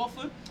like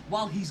Crawford,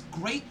 while he's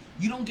great,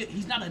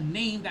 he's not a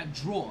name that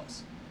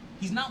draws.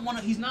 He's not one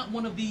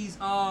of these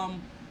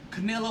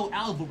Canelo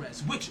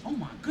Alvarez, which, oh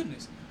my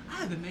goodness, I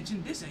haven't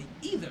mentioned this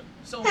either.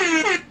 So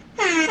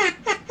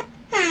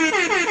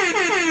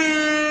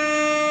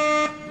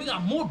we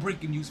got more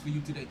breaking news for you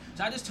today.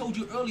 So I just told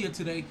you earlier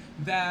today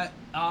that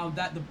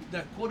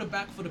that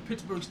quarterback for the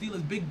Pittsburgh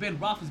Steelers, Big Ben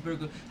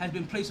Roethlisberger, has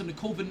been placed on the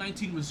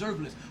COVID-19 reserve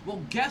list. Well,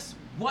 guess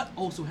what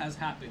also has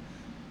happened?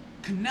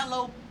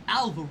 Canelo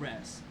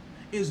Alvarez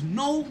is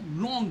no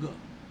longer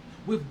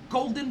with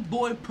Golden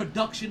Boy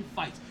Production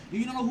Fights. If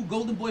you don't know who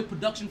Golden Boy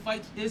Production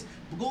Fight is,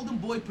 Golden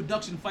Boy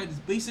Production Fight is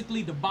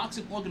basically the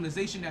boxing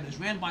organization that is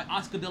ran by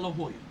Oscar De La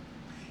Hoya.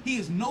 He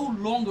is no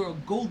longer a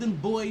Golden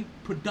Boy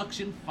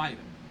Production fighter,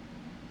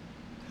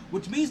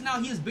 which means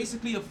now he is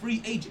basically a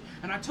free agent.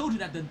 And I told you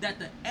that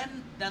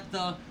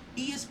the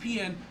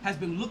ESPN has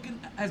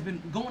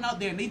been going out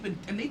there and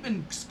they've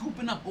been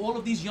scooping up all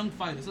of these young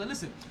fighters. So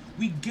listen,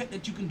 we get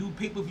that you can do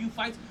pay-per-view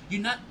fights.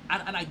 You're not,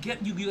 and I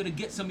get you're gonna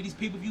get some of these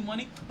pay-per-view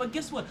money. But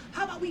guess what?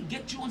 How about we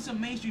get you on some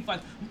mainstream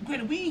fights?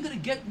 Granted,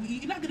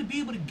 you're not gonna be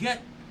able to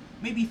get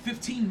maybe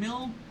 15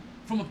 mil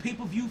from a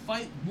pay-per-view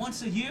fight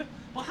once a year.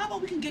 But how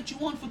about we can get you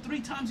on for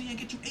 3 times a year and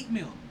get you 8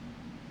 mil?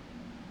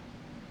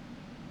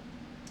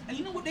 And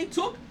you know what they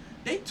took?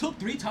 They took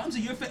 3 times a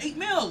year for 8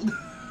 mil.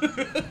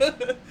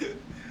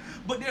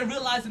 But they're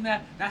realizing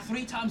that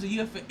 3 times a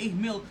year for 8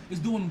 mil is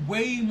doing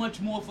way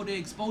much more for their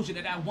exposure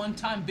than that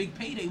one-time big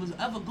payday was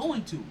ever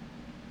going to.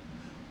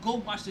 Go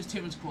watch this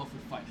Terrence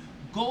Crawford fight.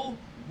 Go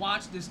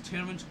watch this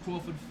Terrence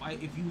Crawford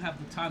fight if you have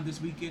the time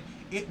this weekend.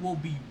 It will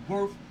be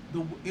worth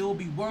the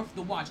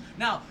watch.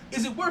 Now,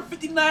 is it worth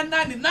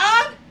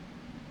 $59.99?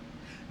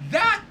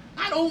 That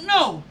I don't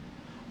know.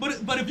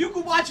 But if you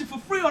could watch it for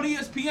free on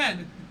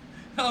ESPN,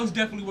 that was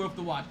definitely worth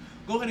the watch.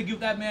 Go ahead and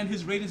give that man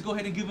his ratings. Go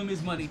ahead and give him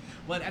his money.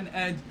 But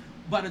and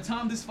by the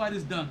time this fight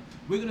is done,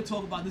 we're gonna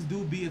talk about this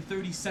dude being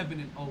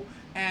 37-0,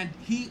 and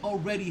he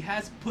already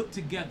has put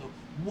together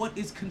what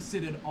is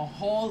considered a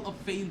Hall of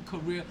Fame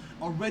career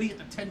already at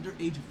the tender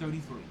age of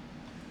 33.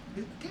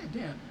 God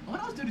damn!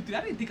 When I was 33,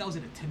 I didn't think I was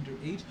at a tender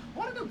age.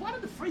 Why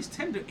did the phrase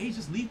tender age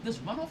just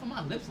run off of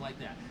my lips like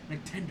that?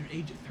 Like tender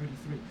age of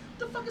 33. What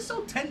the fuck is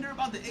so tender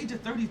about the age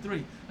of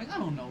 33? Like I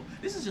don't know.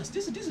 These are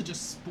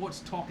just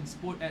sports talk and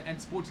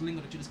sports lingo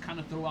that you just kind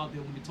of throw out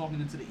there when you're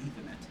talking into the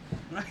Ethernet,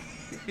 right?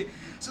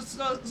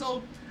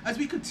 so as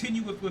we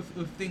continue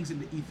with things in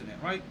the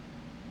Ethernet, right?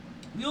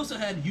 We also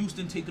had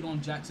Houston taking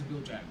on Jacksonville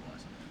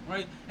Jaguars,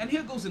 right? And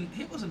here goes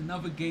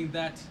another game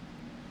that,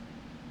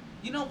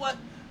 you know what?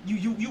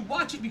 You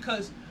watch it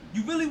because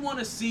you really want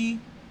to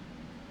see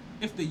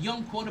if the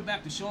young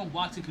quarterback, Deshaun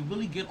Watson, can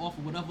really get off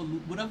of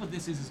whatever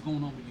this is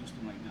going on with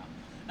Houston right now.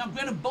 Now,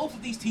 granted, both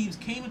of these teams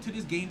came into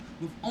this game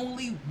with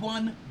only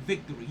one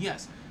victory.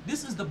 Yes,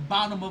 this is the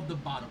bottom of the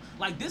bottom.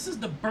 Like, this is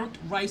the burnt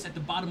rice at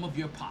the bottom of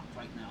your pot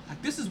right now.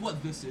 Like, this is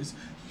what this is.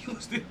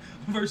 Houston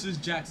versus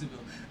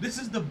Jacksonville. This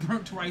is the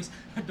burnt rice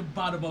at the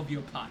bottom of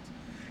your pot.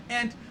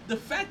 And the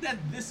fact that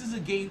this is a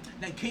game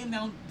that came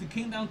down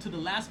to the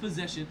last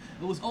possession,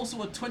 it was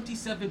also a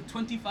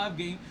 27-25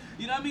 game.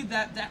 You know what I mean?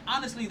 That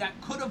honestly, that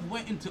could have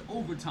went into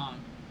overtime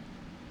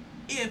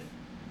if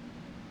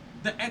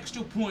the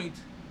extra point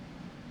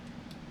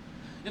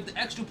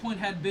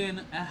had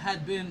been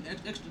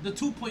the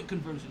 2-point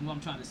conversion. What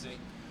I'm trying to say,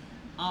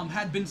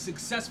 had been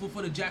successful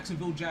for the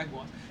Jacksonville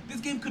Jaguars.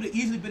 This game could have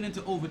easily been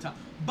into overtime.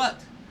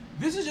 But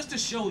this is just to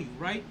show you,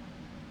 right,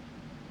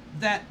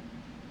 that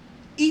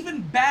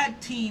even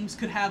bad teams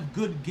could have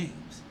good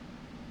games.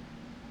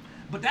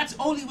 But that's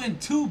only when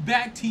 2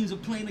 bad teams are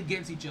playing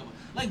against each other.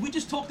 Like we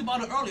just talked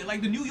about it earlier,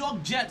 like the New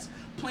York Jets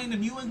playing the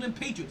New England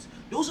Patriots.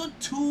 Those are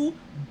 2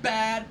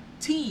 bad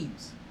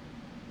teams.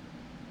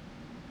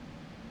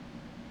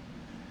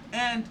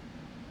 And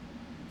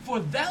for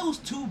those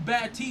 2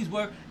 bad teams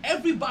where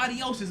everybody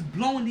else is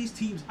blowing these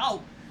teams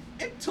out,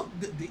 it took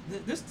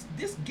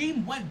this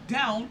game went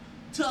down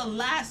to a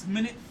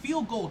last-minute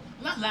field goal.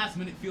 Not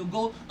last-minute field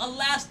goal, a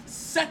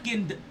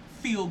last-second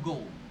field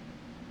goal.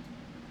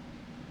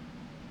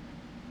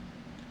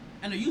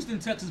 And the Houston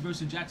Texans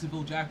versus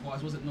Jacksonville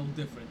Jaguars wasn't no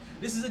different.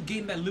 This is a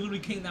game that literally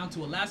came down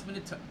to a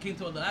last-minute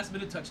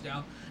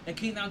touchdown. It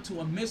came down to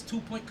a missed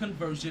 2-point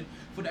conversion.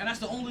 And that's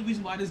the only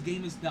reason why this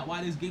game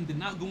did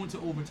not go into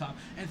overtime.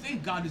 And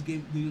thank God this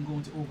game didn't go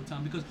into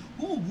overtime, because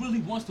who really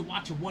wants to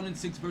watch a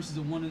 1-6 versus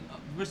wants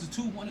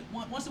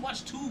to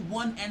watch 2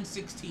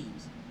 1-6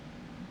 teams?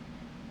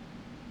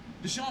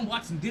 Deshaun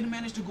Watson did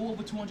manage to go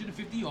over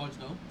 250 yards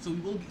though, so we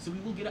will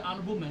get an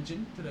honorable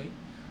mention today.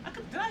 I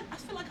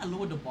feel like I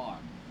lowered the bar.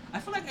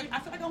 I feel like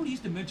I only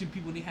used to mention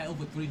people when they had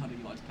over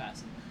 300 yards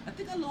passing. I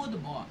think I lowered the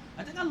bar.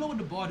 I think I lowered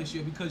the bar this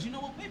year because you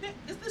know what? Maybe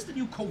is this the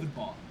new COVID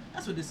bar?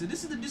 That's what this is.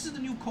 This is the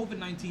new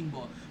COVID-19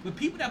 bar. But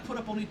people that put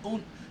up only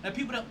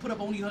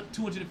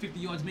 250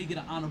 yards may get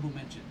an honorable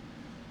mention.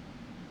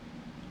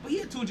 But he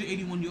had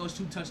 281 yards,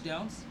 2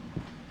 touchdowns.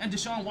 And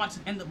Deshaun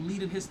Watson ended up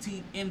leading his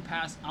team in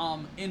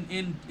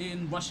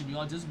rushing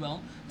yards as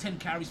well. 10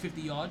 carries,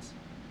 50 yards.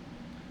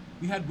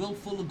 We had Will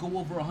Fuller go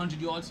over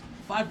 100 yards,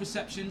 5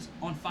 receptions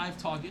on 5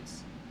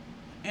 targets,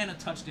 and a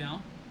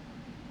touchdown.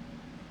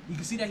 You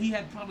can see that he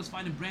had problems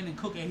finding Brandon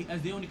Cook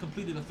as they only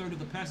completed a third of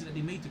the passes that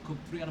they made to Cook,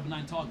 3 out of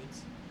 9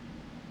 targets.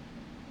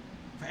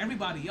 For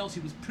everybody else, he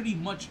was pretty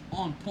much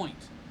on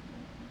point.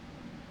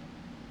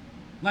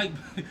 Like,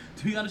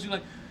 to be honest with you,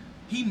 like,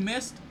 he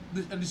missed.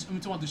 I'm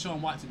talking about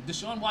Deshaun Watson.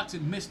 Deshaun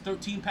Watson missed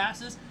 13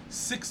 passes.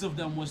 6 of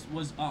them were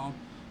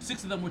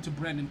to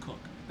Brandon Cook.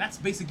 That's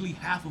basically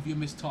half of your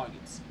missed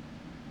targets.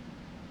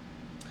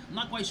 I'm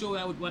not quite sure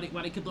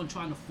why they kept on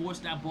trying to force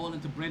that ball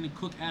into Brandon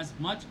Cook as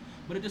much,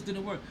 but it just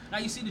didn't work. Now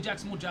you see the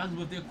Jacksonville Jaguars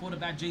with their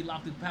quarterback Jay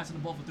Lockett passing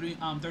the ball for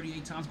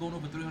 38 times, going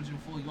over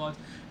 304 yards,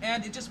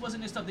 and it just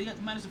wasn't their stuff. They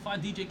managed to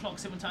find DJ Clark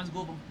 7 times,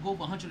 go over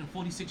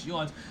 146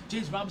 yards.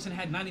 James Robinson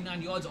had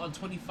 99 yards on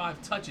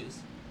 25 touches.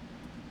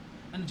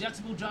 And the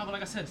Jacksonville Jaguars,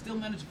 like I said, still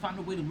managed to find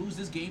a way to lose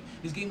this game.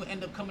 This game would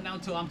end up coming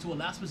down to a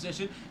last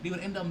possession. They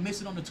would end up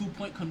missing on the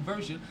 2-point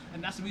conversion,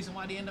 and that's the reason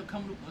why they end up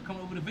coming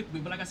over the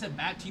victory. But like I said,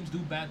 bad teams do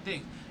bad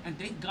things. And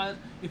thank God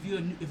if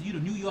you're the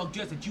New York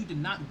Jets that you did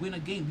not win a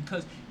game,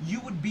 because you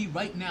would be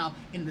right now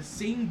in the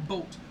same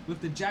boat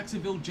with the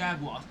Jacksonville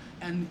Jaguars.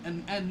 And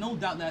no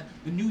doubt that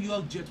the New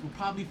York Jets will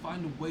probably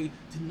find a way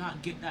to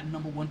not get that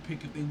 #1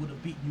 pick if they would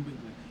have beat New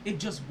England. It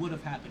just would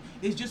have happened.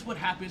 It's just what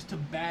happens to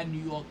bad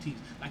New York teams.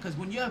 Like, because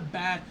when you're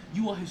bad,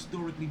 you are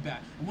historically bad.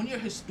 And when you're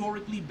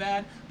historically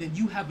bad, then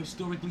you have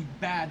historically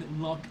bad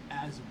luck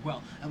as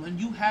well. And when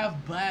you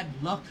have bad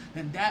luck,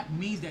 then that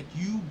means that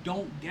you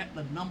don't get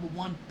the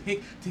 #1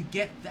 pick to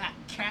get that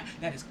cat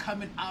that is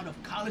coming out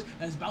of college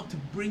that is about to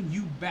bring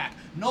you back.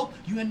 Nope,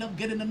 you end up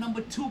getting the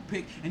 #2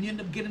 pick, and you end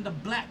up getting the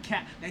black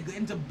cat that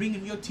ends up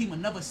bringing your team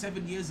another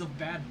 7 years of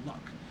bad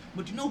luck.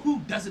 But you know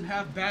who doesn't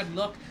have bad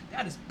luck?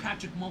 That is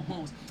Patrick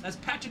Mahomes. As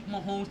Patrick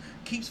Mahomes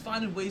keeps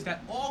finding ways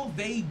that all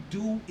they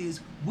do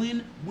is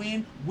win,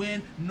 win,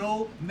 win,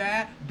 no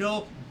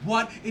matter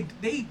what.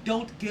 They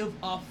don't give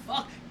a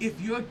fuck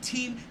if your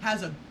team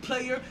has a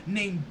player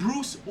named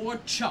Bruce or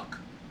Chuck.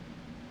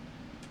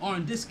 Or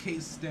in this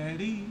case,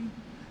 Steady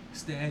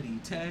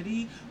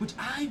Teddy, which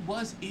I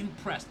was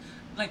impressed.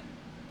 Like,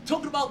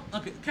 talking about,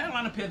 okay,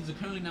 Carolina Panthers are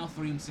currently now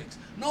 3-6.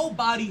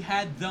 Nobody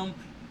had them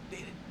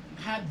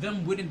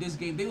winning this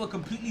game. They were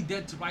completely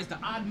dead to rights. The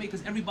odd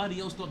makers,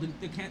 everybody else thought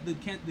the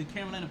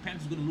Carolina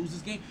Panthers were going to lose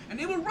this game, and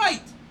they were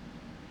right.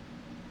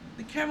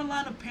 The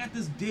Carolina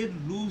Panthers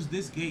did lose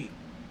this game,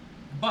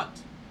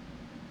 but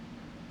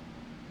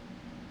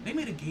they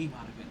made a game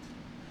out of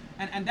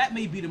it, and that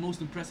may be the most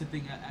impressive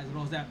thing as it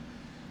was, that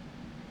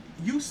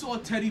you saw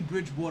Teddy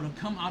Bridgewater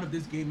come out of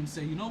this game and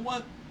say, you know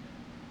what,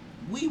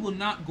 we will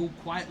not go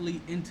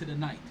quietly into the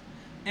night.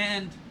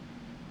 And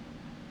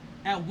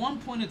at one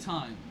point in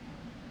time,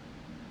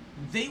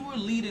 they were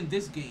leading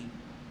this game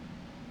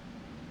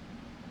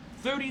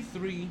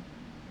 33.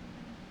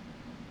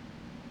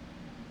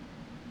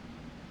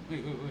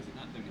 Wait, where is it?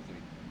 Not 33.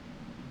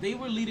 They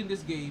were leading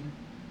this game.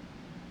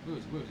 Where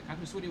is it? I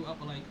can swear they were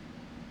up like.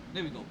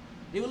 There we go.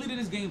 They were leading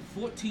this game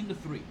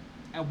 14-3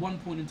 at one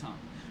point in time.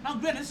 Now,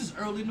 granted, this is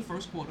early in the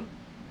first quarter,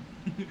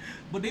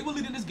 but they were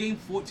leading this game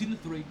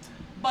 14-3.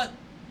 But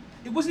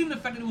it wasn't even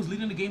the fact that it was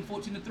leading the game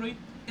 14-3.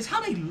 It's how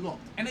they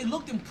looked, and they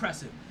looked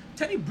impressive.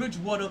 Teddy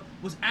Bridgewater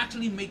was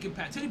actually making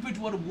passes. Teddy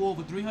Bridgewater wore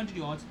over 300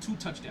 yards, 2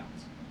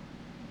 touchdowns.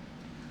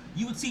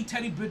 You would see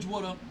Teddy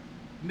Bridgewater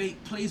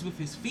make plays with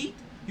his feet.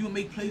 He would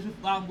make plays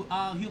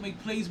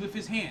with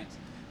his hands.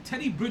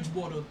 Teddy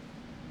Bridgewater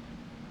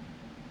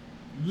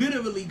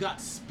literally got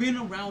spin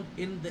around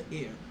in the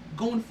air,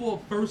 going for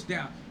a first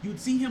down. You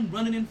would see him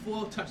running in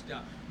for a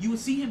touchdown. You would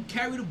see him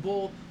carry the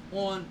ball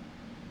on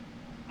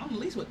at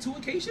least, 2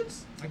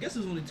 occasions? I guess it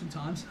was only 2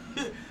 times.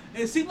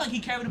 It seemed like he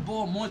carried the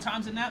ball more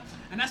times than that,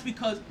 and that's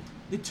because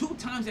the 2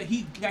 times that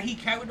he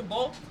carried the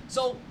ball.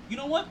 So, you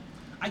know what?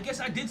 I guess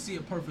I did see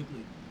it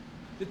perfectly.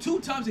 The 2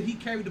 times that he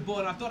carried the ball,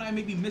 and I thought I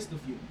maybe missed a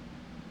few.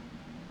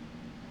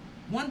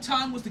 One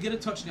time was to get a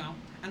touchdown,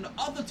 and the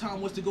other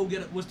time was to go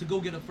get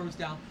a first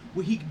down,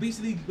 where he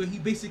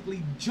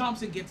basically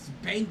jumps and gets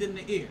banged in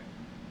the air.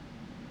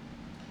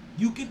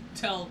 You can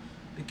tell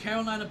the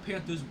Carolina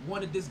Panthers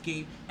wanted this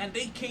game, and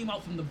they came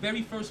out from the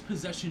very first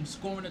possession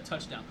scoring a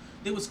touchdown.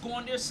 They were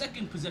scoring their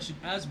second possession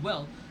as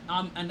well,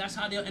 and that's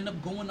how they'll end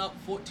up going up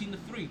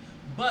 14-3.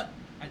 But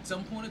at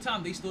some point in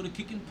time, they started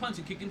kicking punts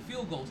and kicking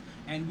field goals,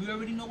 and we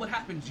already know what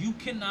happens. You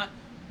cannot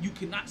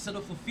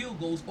settle for field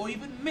goals or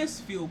even miss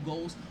field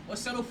goals or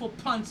settle for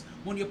punts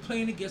when you're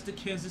playing against the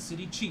Kansas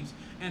City Chiefs.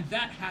 And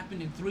that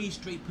happened in 3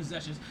 straight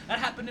possessions. That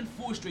happened in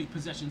 4 straight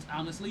possessions,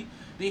 honestly.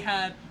 They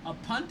had a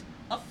punt,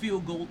 a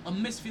field goal, a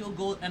missed field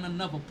goal, and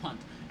another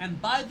punt.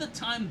 And by the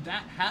time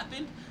that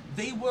happened,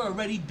 they were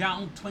already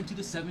down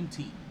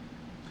 20-17.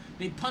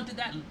 They punted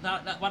that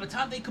by the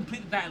time they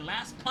completed that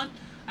last punt,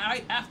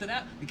 right after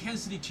that, the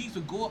Kansas City Chiefs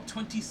would go up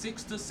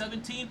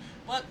 26-17.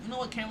 But you know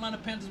what? Carolina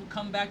Panthers would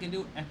come back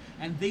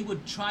and they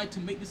would try to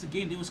make this a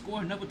game. They would score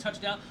another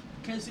touchdown.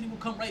 Kansas City would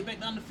come right back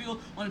down the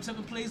field on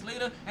 7 plays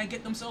later and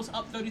get themselves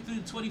up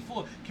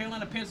 33-24.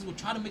 Carolina Panthers would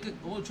try to make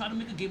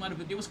a game out of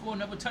it. They would score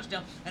another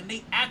touchdown, and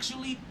they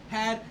actually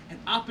had an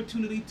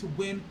opportunity to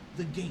win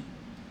the game.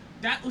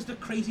 That was the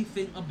crazy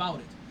thing about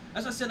it.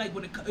 As I said, like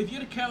if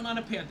you're the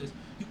Carolina Panthers,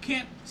 you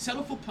can't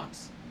settle for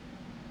punts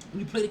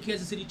when you play the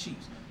Kansas City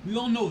Chiefs. We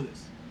all know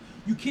this.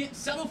 You can't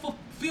settle for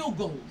field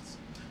goals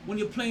when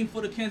you're playing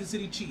for the Kansas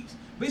City Chiefs.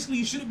 Basically,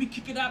 you shouldn't be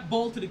kicking that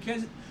ball to the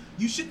Kansas.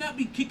 You should not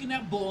be kicking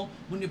that ball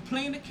when you're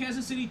playing the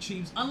Kansas City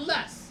Chiefs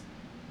unless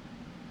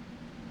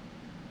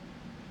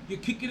you're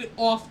kicking it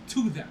off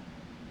to them.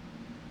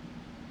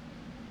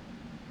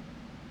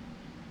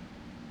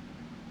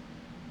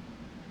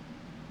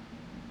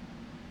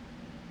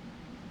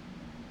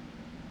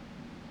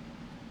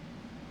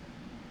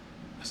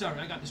 Sorry,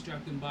 I got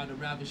distracted by the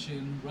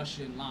ravishing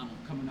Russian Lana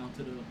coming out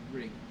to the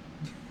ring.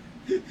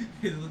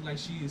 It looked like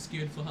she is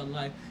scared for her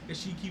life, and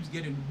she keeps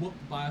getting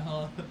whooped by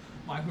her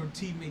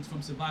teammates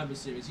from Survivor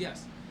Series.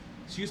 Yes,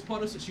 she is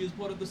part of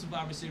the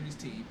Survivor Series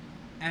team,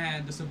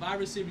 and the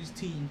Survivor Series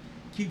team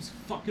keeps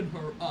fucking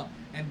her up,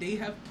 and they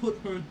have put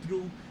her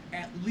through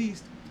at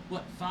least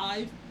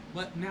 5,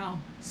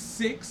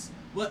 6,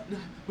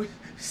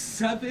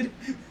 7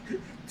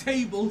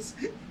 tables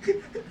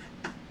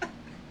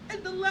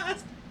in the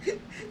last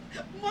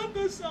month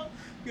or so.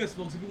 Yes,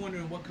 folks, if you're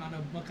wondering what kind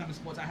of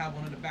sports I have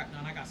on in the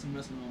background, I got some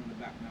wrestling on in the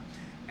background.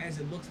 As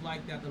it looks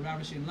like that the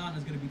Ravishing Lana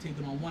is going to be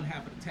taking on one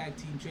half of the tag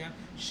team champ,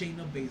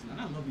 Shayna Baszler.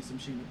 And I love you some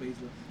Shayna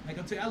Baszler. Like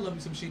I'm telling you, I love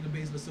you some Shayna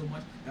Baszler so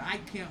much that I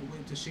can't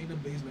wait to Shayna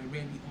Baszler and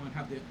Randy Orton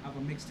have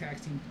a mixed tag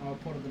team,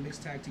 part of the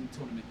mixed tag team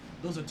tournament.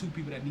 Those are two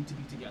people that need to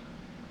be together.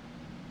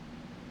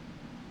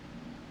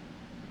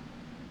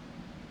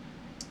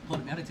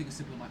 Hold on, I had to take a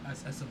sip of my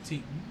some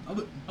tea.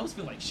 I was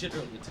feeling like shit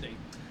earlier today.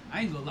 I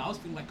ain't gonna lie, I was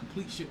feeling like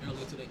complete shit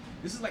earlier today.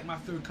 This is like my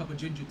 3rd cup of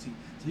ginger tea.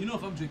 So you know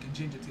if I'm drinking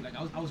ginger tea, like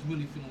I was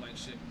really feeling like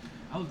shit.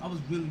 I was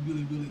really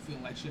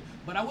feeling like shit.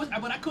 But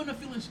I couldn't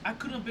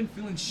have been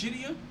feeling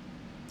shittier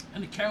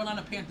and the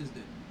Carolina Panthers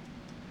did.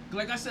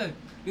 Like I said,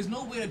 there's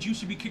no way that you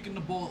should be kicking the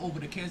ball over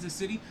to Kansas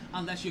City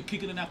unless you're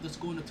kicking it after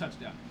scoring a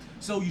touchdown.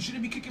 So you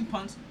shouldn't be kicking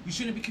punts, you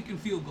shouldn't be kicking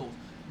field goals.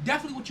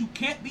 Definitely what you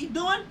can't be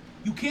doing,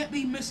 you can't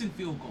be missing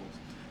field goals.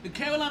 The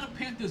Carolina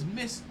Panthers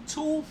missed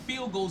 2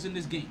 field goals in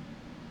this game.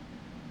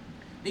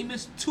 They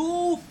missed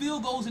 2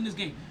 field goals in this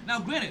game.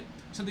 Now, granted,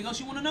 something else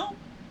you want to know?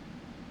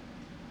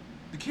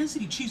 The Kansas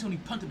City Chiefs only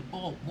punted the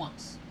ball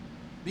once.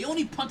 They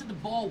only punted the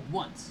ball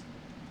once.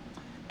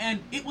 And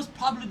it was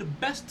probably the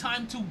best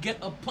time to get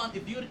a punt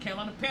if you're the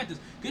Carolina Panthers.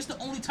 It's the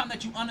only time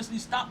that you honestly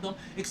stopped them,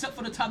 except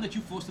for the time that you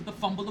forced them to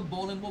fumble the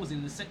ball in, what was it,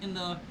 in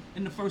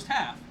the first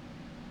half.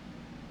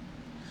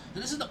 So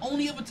this is the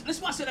only other. This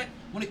is why I said that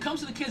when it comes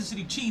to the Kansas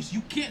City Chiefs,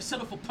 you can't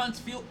settle for punts,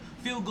 field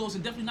goals,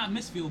 and definitely not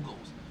miss field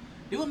goals.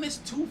 They would miss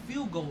 2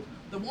 field goals.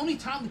 The only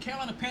time the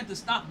Carolina Panthers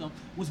stopped them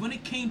was when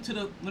it came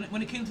to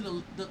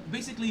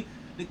basically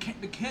the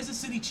Kansas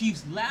City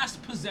Chiefs'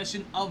 last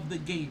possession of the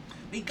game.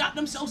 They got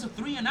themselves a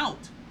 3 and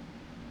out.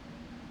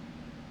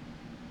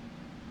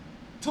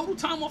 Total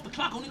time off the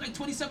clock, only like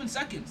 27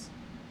 seconds.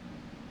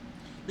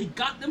 They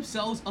got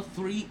themselves a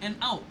 3 and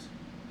out.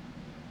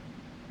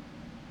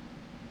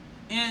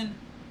 And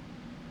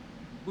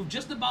with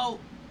just about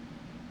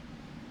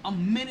a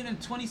minute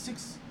and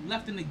 26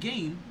 left in the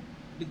game,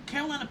 the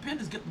Carolina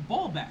Panthers get the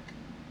ball back.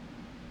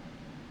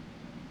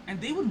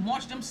 And they would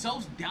march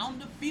themselves down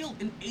the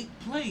field in 8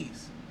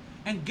 plays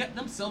and get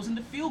themselves in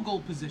the field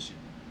goal position.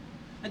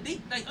 And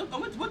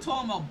we're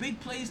talking about big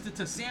plays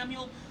to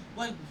Samuel.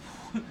 Like,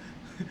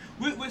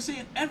 we're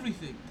saying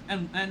everything.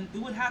 And it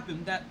would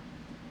happen that,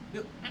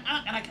 and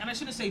I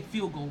shouldn't say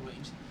field goal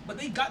range, but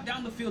they got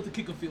down the field to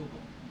kick a field goal.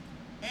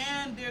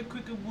 And their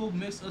kicker will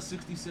miss a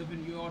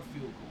 67-yard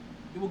field goal.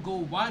 It will go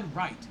wide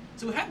right.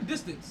 So it had the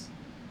distance.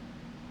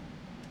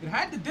 It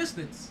had the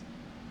distance.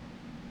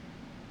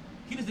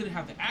 He just didn't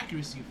have the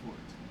accuracy for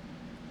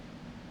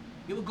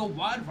it. It would go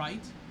wide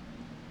right.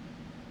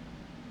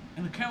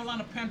 And the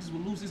Carolina Panthers will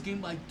lose this game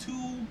by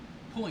 2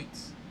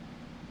 points.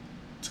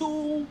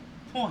 2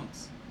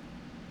 points.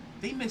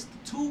 They missed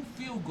 2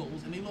 field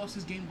goals and they lost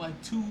this game by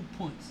 2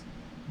 points.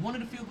 One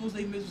of the field goals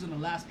they missed was in the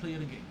last play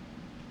of the game.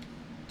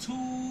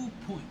 2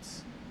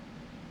 points.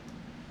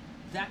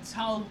 That's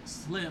how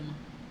slim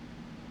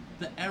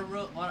the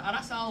error, or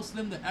that's how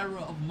slim the error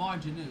of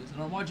margin is,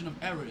 or margin of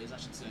error is, I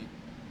should say,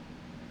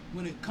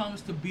 when it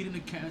comes to beating the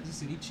Kansas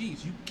City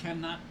Chiefs. You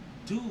cannot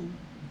do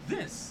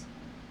this.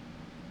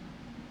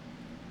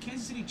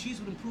 Kansas City Chiefs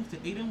would improve to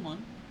 8-1.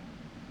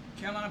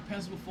 Carolina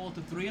Panthers would fall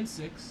to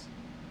 3-6.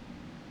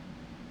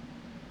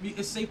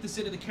 It's safe to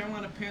say that the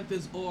Carolina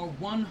Panthers are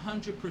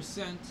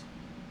 100%.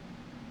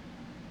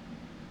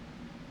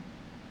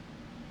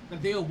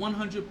 That they are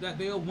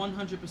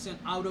 100%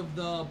 out of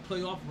the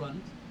playoff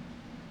run,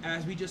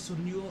 as we just saw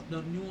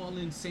the New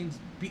Orleans Saints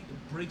beat the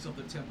brakes off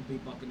the Tampa Bay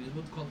Buccaneers.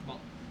 We're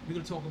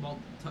going to talk about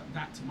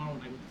that tomorrow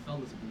night with the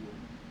fellas of the world.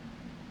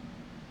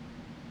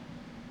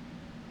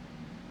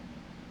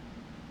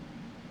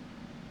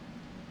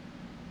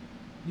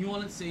 New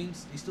Orleans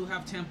Saints, they still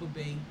have Tampa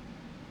Bay,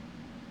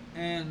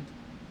 and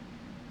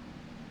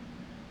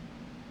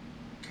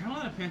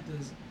Carolina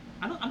Panthers.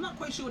 I'm not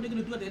quite sure what they're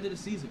going to do at the end of the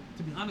season,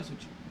 to be honest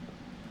with you.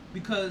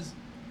 Because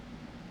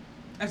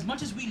as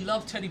much as we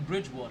love Teddy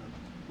Bridgewater,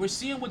 we're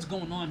seeing what's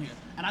going on here.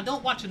 And I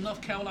don't watch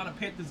enough Carolina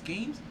Panthers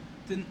games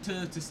to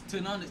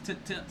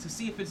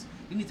see if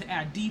they need to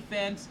add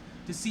defense,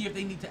 to see if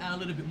they need to add a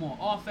little bit more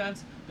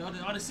offense, or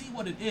to see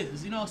what it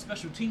is. You know,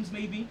 special teams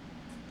maybe.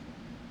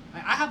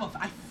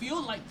 I feel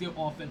like their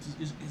offense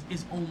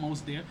is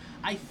almost there.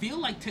 I feel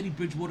like Teddy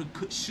Bridgewater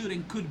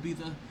could be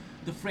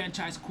the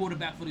franchise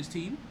quarterback for this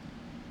team.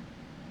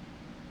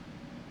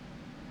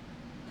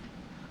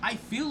 I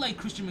feel like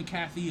Christian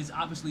McCaffrey is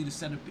obviously the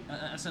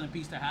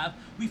centerpiece to have.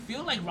 We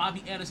feel like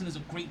Robbie Anderson is a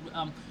great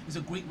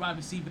wide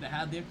receiver to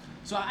have there.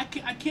 So I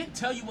can't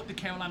tell you what the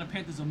Carolina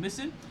Panthers are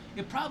missing.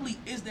 It probably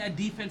is that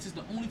defense is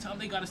the only time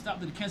they got to stop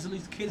the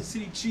Kansas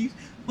City Chiefs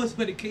was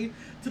when it came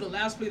to the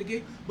last play of the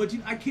game. But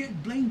I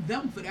can't blame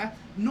them for that.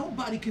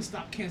 Nobody can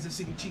stop Kansas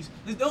City Chiefs.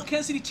 The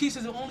Kansas City Chiefs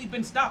has only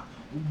been stopped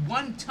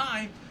one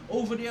time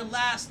over their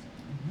last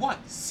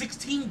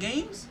 16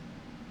 games.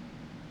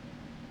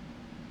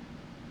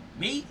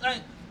 I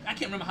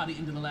can't remember how they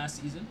ended the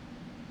last season.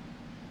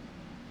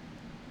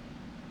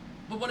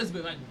 But what has it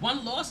been? Like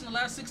one loss in the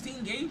last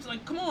 16 games?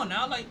 Like, come on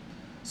now. Like,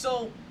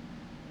 so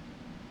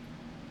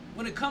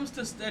when it comes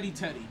to Steady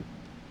Teddy,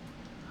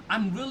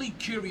 I'm really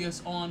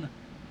curious on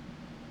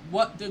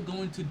what they're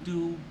going to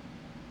do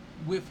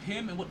with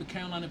him and what the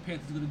Carolina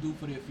Panthers are going to do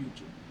for their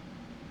future.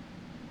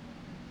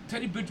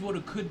 Teddy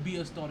Bridgewater could be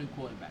a starting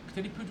quarterback.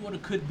 Teddy Bridgewater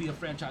could be a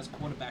franchise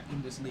quarterback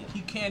in this league.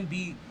 He can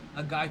be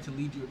a guy to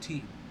lead your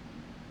team.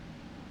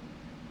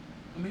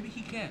 Or maybe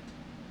he can't.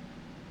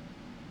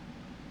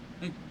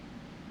 Like,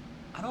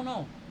 I don't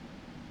know.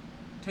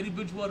 Teddy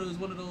Bridgewater is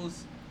one of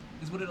those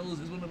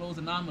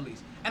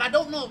anomalies. And I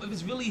don't know if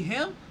it's really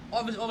him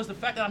or if it's the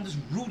fact that I'm just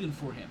rooting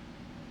for him.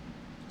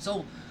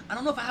 So I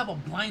don't know if I have a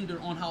blinder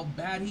on how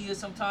bad he is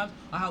sometimes,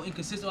 or how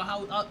inconsistent, or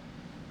how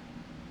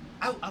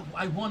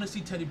I want to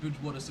see Teddy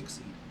Bridgewater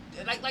succeed.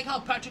 Like how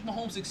Patrick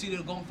Mahomes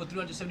succeeded going for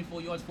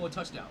 374 yards, 4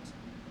 touchdowns,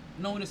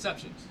 no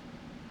interceptions.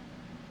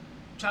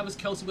 Travis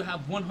Kelce will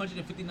have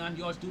 159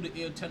 yards through the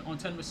air on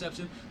 10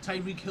 receptions.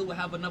 Tyreek Hill will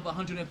have another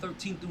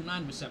 113 through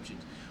 9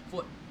 receptions.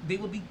 They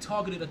will be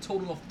targeted a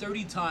total of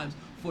 30 times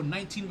for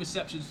 19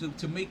 receptions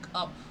to make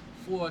up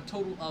for a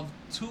total of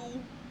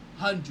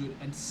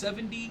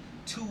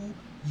 272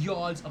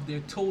 yards of their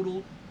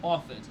total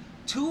offense.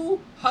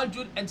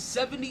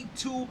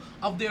 272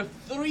 of their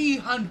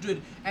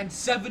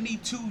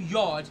 372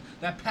 yards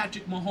that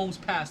Patrick Mahomes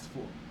passed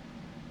for.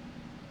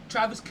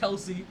 Travis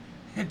Kelce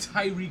and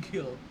Tyreek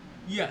Hill.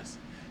 Yes,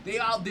 they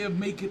out there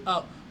making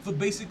up for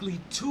basically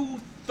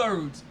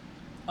 2/3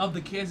 of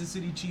the Kansas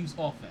City Chiefs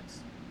offense.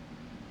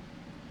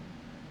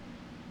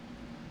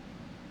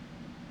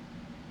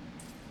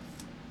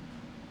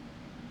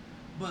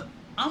 But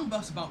I'm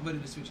just about ready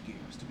to switch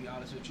gears, to be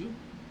honest with you.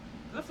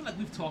 I feel like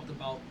we've talked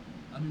about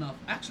enough.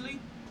 Actually,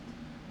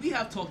 we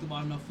have talked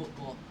about enough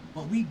football,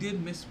 but we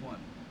did miss one.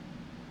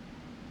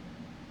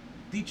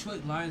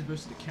 Detroit Lions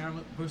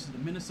versus the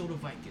Minnesota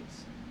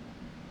Vikings.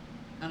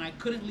 And I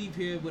couldn't leave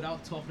here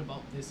without talking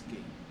about this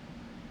game.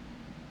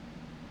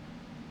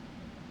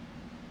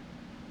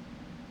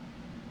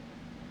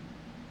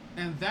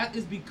 And that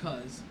is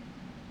because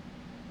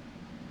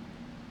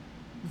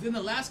within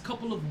the last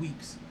couple of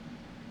weeks,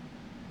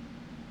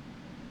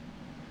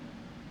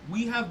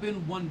 we have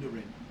been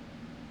wondering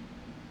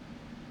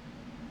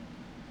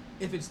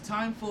if it's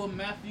time for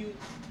Matthew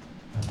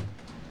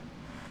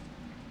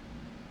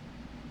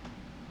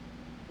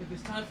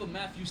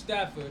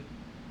Stafford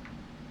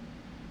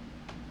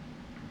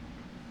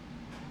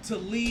to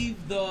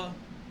leave the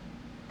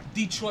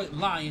Detroit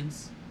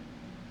Lions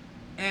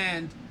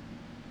and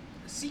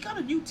seek out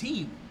a new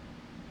team.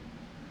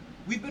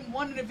 We've been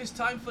wondering if it's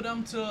time for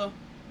them to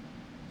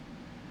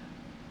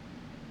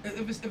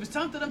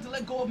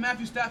let go of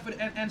Matthew Stafford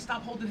and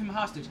stop holding him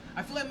hostage.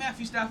 I feel like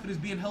Matthew Stafford is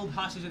being held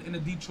hostage in the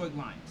Detroit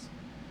Lions,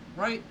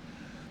 right?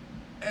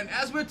 And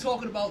as we're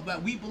talking about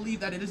that, we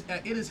believe that it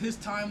is his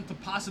time to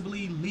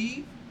possibly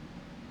leave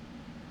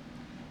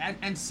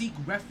and seek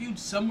refuge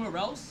somewhere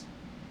else.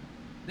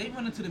 They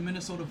run into the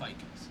Minnesota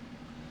Vikings.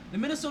 The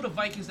Minnesota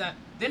Vikings, that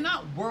they're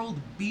not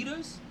world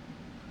beaters,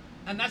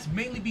 and that's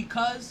mainly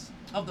because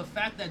of the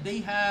fact that they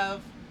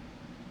have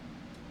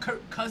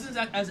Kirk Cousins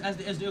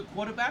as their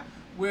quarterback.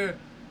 Where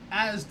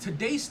as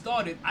today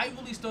started, I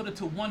really started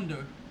to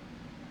wonder,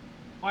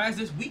 or as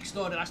this week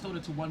started, I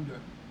started to wonder,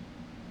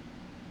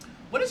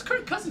 what is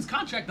Kirk Cousins'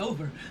 contract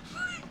over?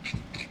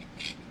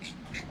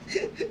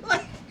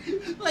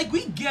 like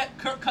we get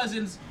Kirk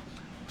Cousins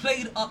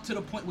played up to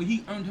the point where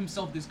he earned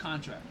himself this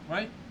contract,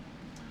 right?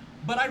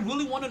 But I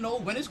really want to know,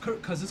 when is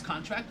Kirk Cousins'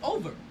 contract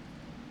over?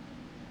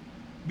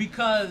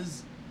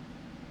 Because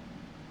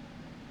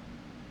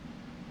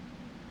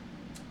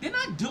they're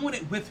not doing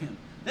it with him.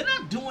 They're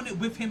not doing it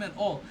with him at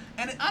all.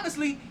 And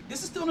honestly,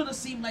 this is still going to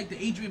seem like the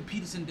Adrian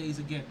Peterson days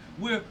again,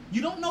 where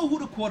you don't know who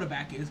the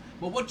quarterback is,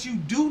 but what you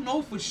do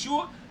know for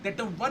sure, that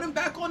the running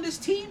back on this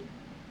team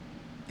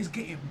is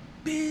getting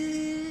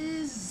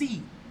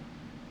busy.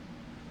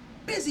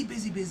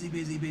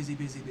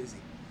 Busy.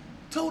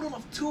 Total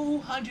of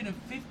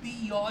 250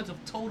 yards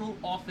of total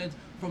offense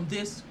from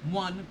this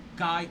one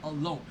guy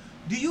alone.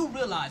 Do you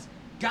realize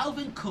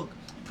Dalvin Cook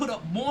put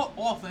up more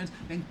offense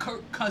than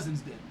Kirk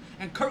Cousins did?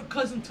 And Kirk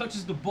Cousins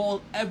touches the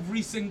ball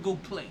every single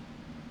play.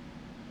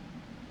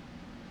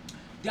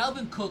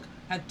 Dalvin Cook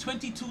had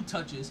 22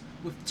 touches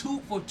for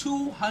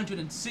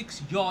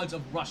 206 yards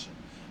of rushing.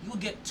 He would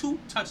get 2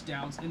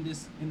 touchdowns in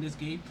this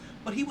game,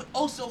 but he would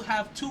also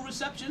have 2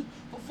 receptions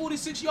for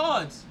 46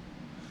 yards.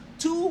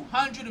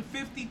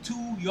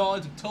 252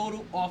 yards of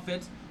total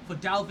offense for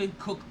Dalvin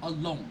Cook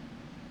alone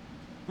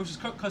versus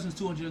Kirk Cousins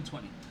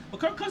 220. But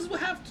Kirk Cousins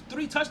would have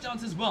 3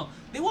 touchdowns as well.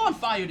 They were on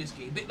fire this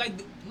game.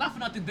 Not for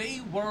nothing,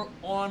 they were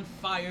on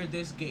fire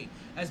this game.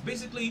 As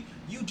basically,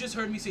 you just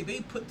heard me say,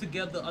 they put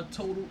together a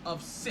total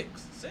of 5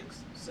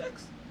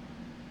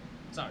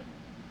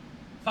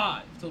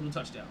 total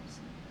touchdowns.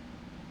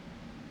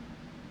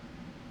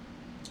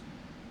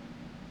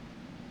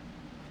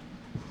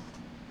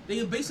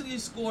 They basically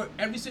score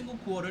every single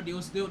quarter. They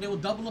will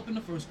double up in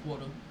the first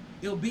quarter.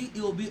 It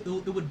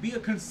would be a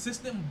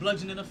consistent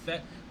bludgeoning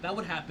effect that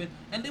would happen,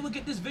 and they would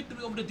get this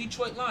victory over the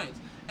Detroit Lions.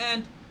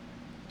 And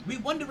we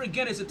wonder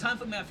again, is it time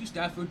for Matthew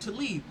Stafford to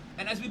leave?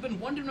 And as we've been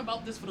wondering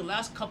about this for the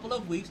last couple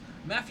of weeks,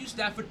 Matthew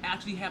Stafford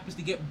actually happens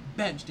to get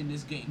benched in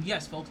this game.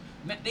 Yes, folks,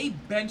 they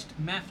benched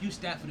Matthew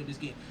Stafford in this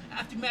game.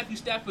 After Matthew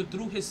Stafford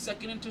threw his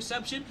second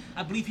interception,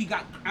 I believe he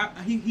got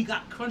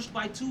crunched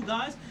by 2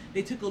 guys.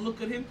 They took a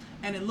look at him,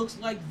 and it looks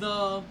like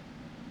the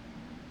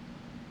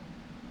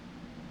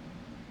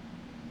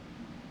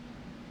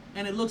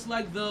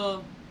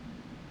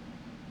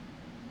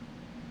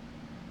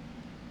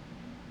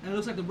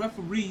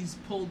referees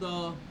pulled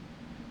the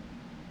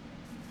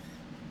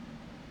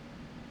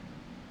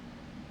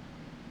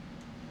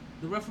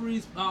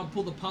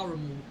power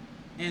move,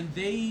 and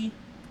they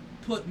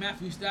put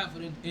Matthew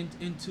Stafford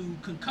into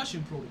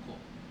concussion protocol,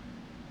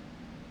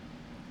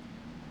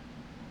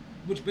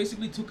 which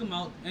basically took him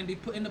out, and they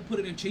ended up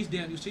putting in Chase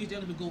Daniels. Chase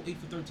Daniels would go 8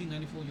 for 13,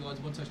 94 yards,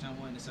 1 touchdown,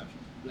 1 interception.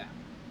 Blah.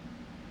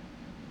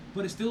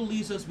 But it still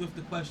leaves us with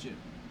the question,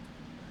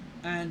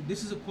 and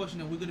this is a question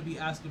that we're going to be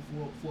asking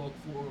for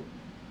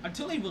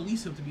until they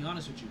release him, to be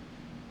honest with you.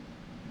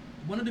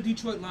 When are the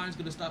Detroit Lions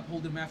going to stop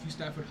holding Matthew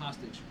Stafford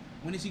hostage?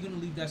 When is he going to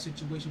leave that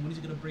situation? When is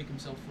he going to break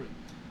himself free?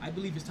 I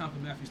believe it's time for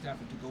Matthew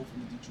Stafford to go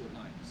from the Detroit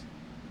Lions.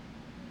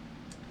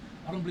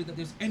 I don't believe that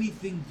there's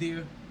anything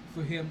there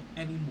for him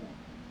anymore.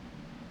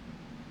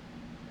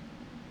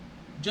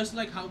 Just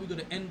like how we're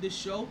going to end this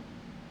show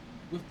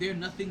with there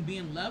nothing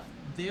being left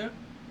there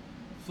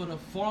for the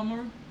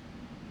former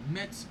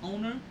Mets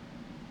owner.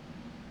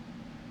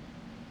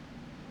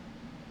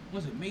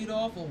 Was it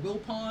Madoff or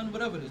Wilpon?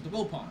 Whatever it is, the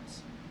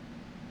Wilpons.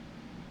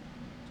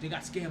 They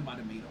got scammed by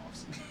the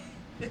Madoffs.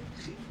 The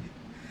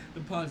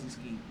Ponzi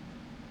scheme.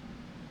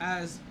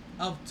 As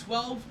of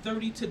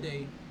 12:30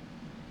 today,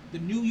 the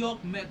New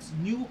York Mets'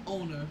 new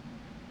owner,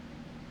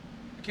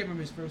 I can't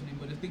remember his first name,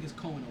 but I think it's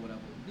Cohen or whatever.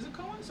 Is it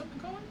Cohen?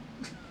 Something Cohen?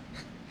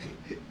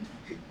 I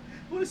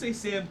want to say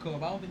Sam Cohen,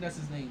 but I don't think that's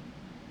his name.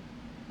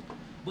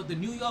 But the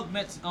New York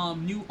Mets'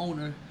 new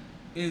owner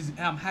is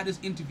had his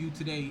interview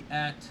today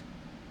at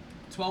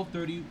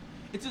 12:30.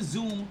 It's a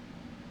Zoom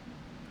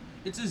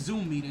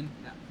meeting,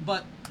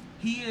 but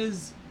he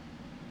is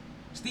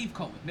Steve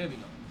Cohen. There we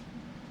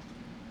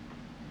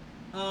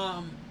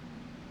go.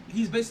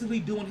 He's basically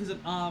doing his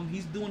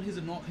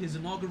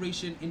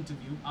inauguration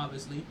interview.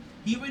 Obviously,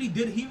 he already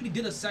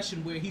did a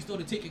session where he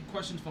started taking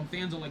questions from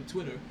fans on like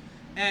Twitter,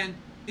 and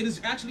it is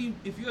actually,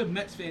 if you're a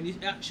Mets fan,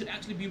 it should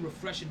actually be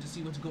refreshing to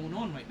see what's going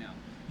on right now.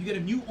 You get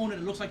a new owner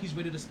that looks like he's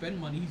ready to spend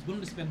money. He's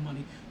willing to spend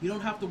money. You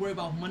don't have to worry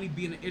about money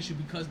being an issue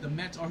because the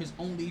Mets are his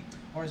only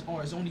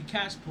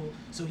cash pool.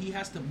 So he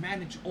has to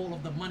manage all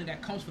of the money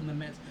that comes from the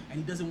Mets, and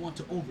he doesn't want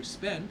to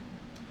overspend.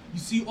 You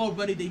see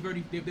already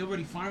they're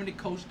already firing the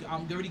coach. They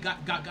already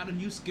got a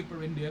new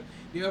skipper in there.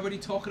 They're already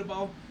talking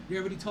about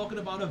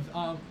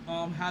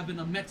having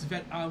a Mets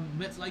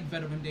like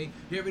Veteran Day.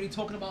 They're already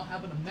talking about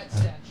having a Mets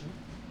statue.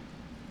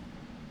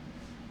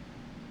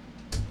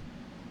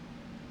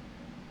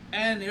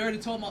 And they already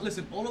told about,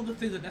 listen, all of the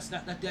things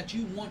that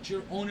you want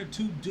your owner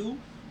to do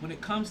when it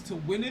comes to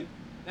winning,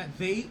 that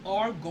they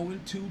are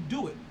going to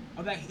do it.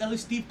 Or that at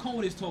least Steve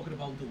Cohen is talking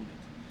about doing it.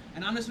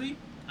 And honestly,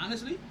 I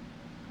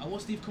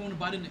want Steve Cohen to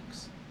buy the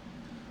Knicks.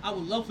 I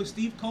would love for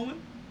Steve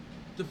Cohen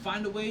to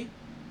find a way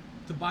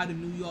to buy the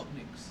New York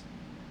Knicks.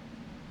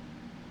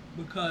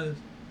 Because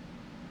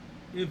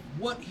if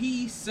what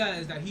he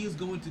says that he is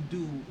going to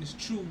do is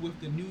true with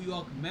the New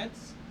York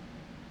Mets,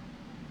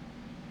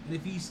 and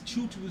if he's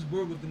true to his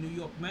word with the New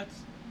York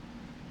Mets,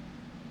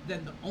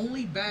 then the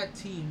only bad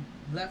team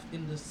left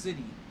in the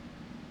city,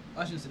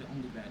 I shouldn't say the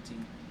only bad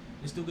team,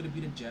 is still going to be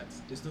the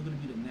Jets, they're still going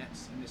to be the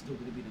Nets, and they're still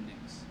going to be the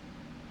Knicks.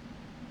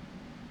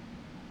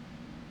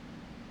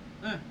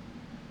 And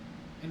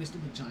they're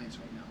still the Giants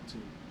right now,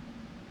 too.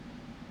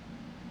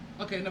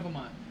 Okay, never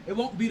mind. It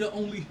won't be the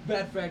only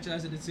bad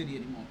franchise in the city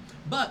anymore.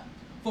 But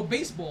for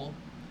baseball,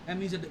 that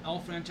means that all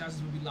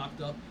franchises will be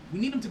locked up. We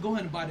need them to go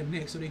ahead and buy the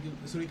Knicks so they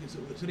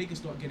can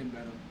start getting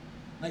better.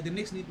 Like the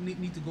Knicks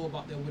need to go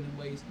about their winning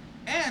ways.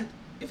 And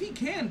if he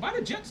can, buy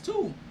the Jets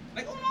too.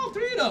 Like own all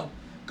 3 of them.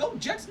 Go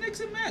Jets,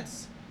 Knicks, and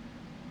Mets.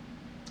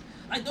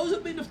 Like those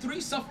have been the 3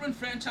 suffering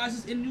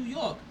franchises in New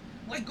York.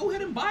 Like go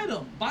ahead and buy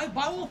them. Buy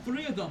all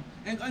 3 of them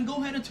and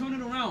go ahead and turn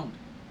it around.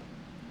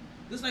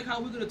 Just like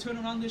how we're gonna turn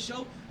around this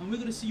show, and we're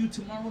gonna see you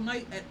tomorrow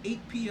night at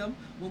 8 p.m.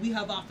 when we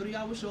have our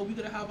 3-hour show. We're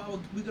gonna have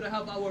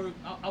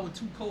our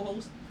 2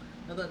 co-hosts,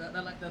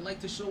 that like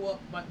to show up.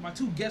 My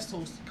two guest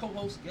hosts,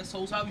 co-hosts, guest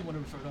hosts, however you want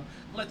to refer to them.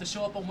 I like to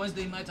show up on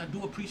Wednesday nights. I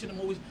do appreciate them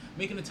always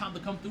making the time to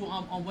come through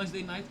on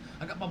Wednesday nights.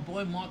 I got my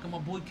boy Mark and my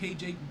boy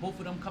KJ, both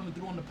of them coming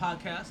through on the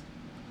podcast.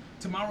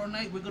 Tomorrow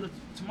night,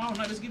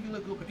 let's give you a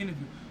little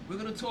interview. We're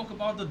gonna talk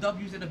about the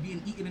W's that are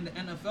being eaten in the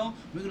NFL.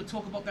 We're gonna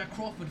talk about that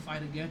Crawford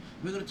fight again.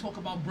 We're gonna talk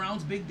about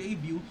Brown's big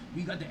debut.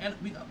 We got the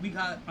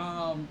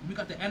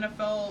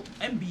NFL,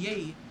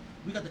 NBA.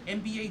 We got the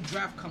NBA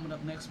draft coming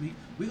up next week.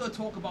 We're gonna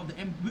talk about the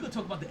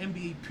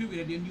NBA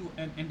period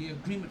and the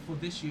agreement for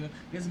this year.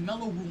 There's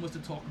Melo rumors to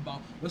talk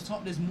about.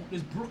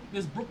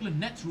 There's Brooklyn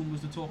Nets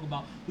rumors to talk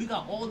about. We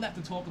got all that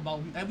to talk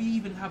about. And we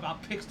even have our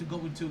picks to go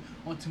into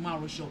on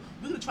tomorrow's show.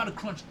 We're gonna try to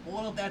crunch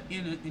all of that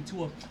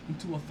into a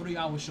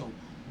 3-hour show.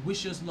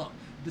 Wish us luck.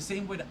 The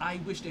same way that I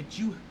wish that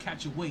you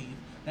catch a wave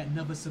that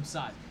never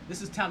subsides.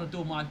 This is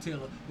Tallador Mike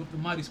Taylor with the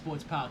MyT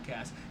Sports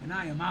Podcast, and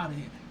I am out of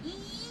here.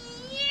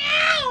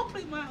 Yeah,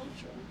 play my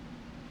outro.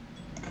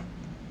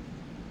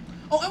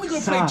 Oh, and we're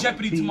gonna play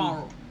Jeopardy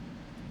tomorrow.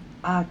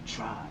 I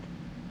tried.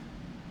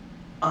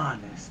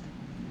 Honest.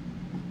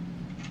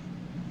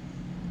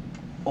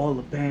 All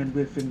the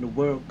bandwidth in the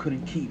world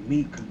couldn't keep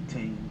me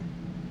contained.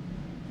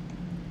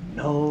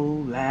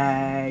 No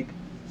lag,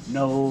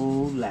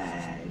 no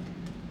lag.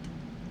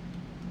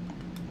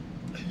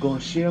 Gonna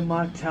share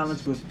my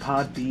talents with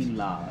Podbean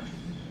Live.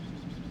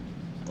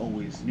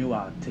 Always knew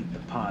I'd take the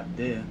pod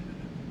there.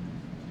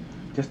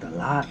 Just a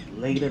lot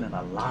later than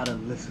a lot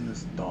of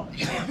listeners thought.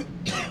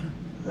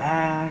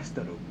 Last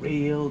of the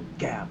real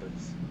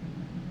gabbers.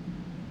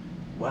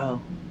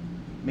 Well,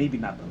 maybe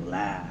not the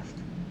last.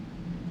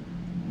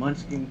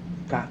 Munchkin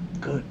got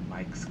good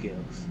mic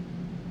skills.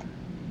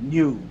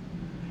 New,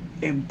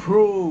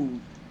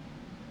 improved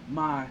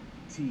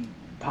MyT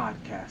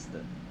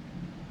podcaster.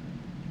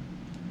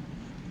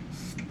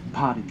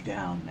 Potting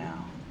down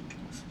now.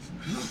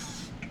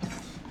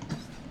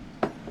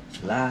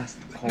 Last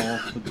call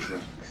for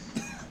drinks.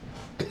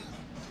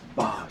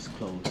 Bars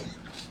closing.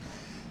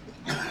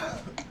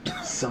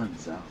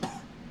 Sun's out.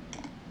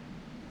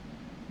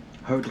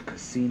 Heard the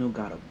casino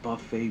got a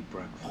buffet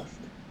breakfast.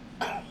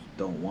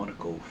 Don't want to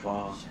go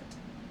far.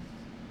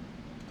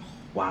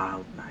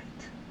 Wild night.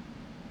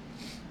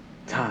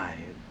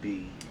 Tired,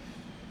 B.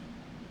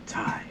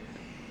 Tired.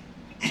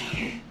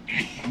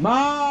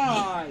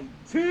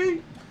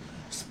 MyT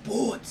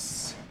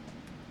Sports.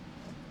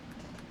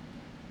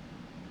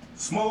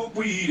 Smoke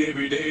weed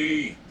every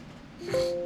day.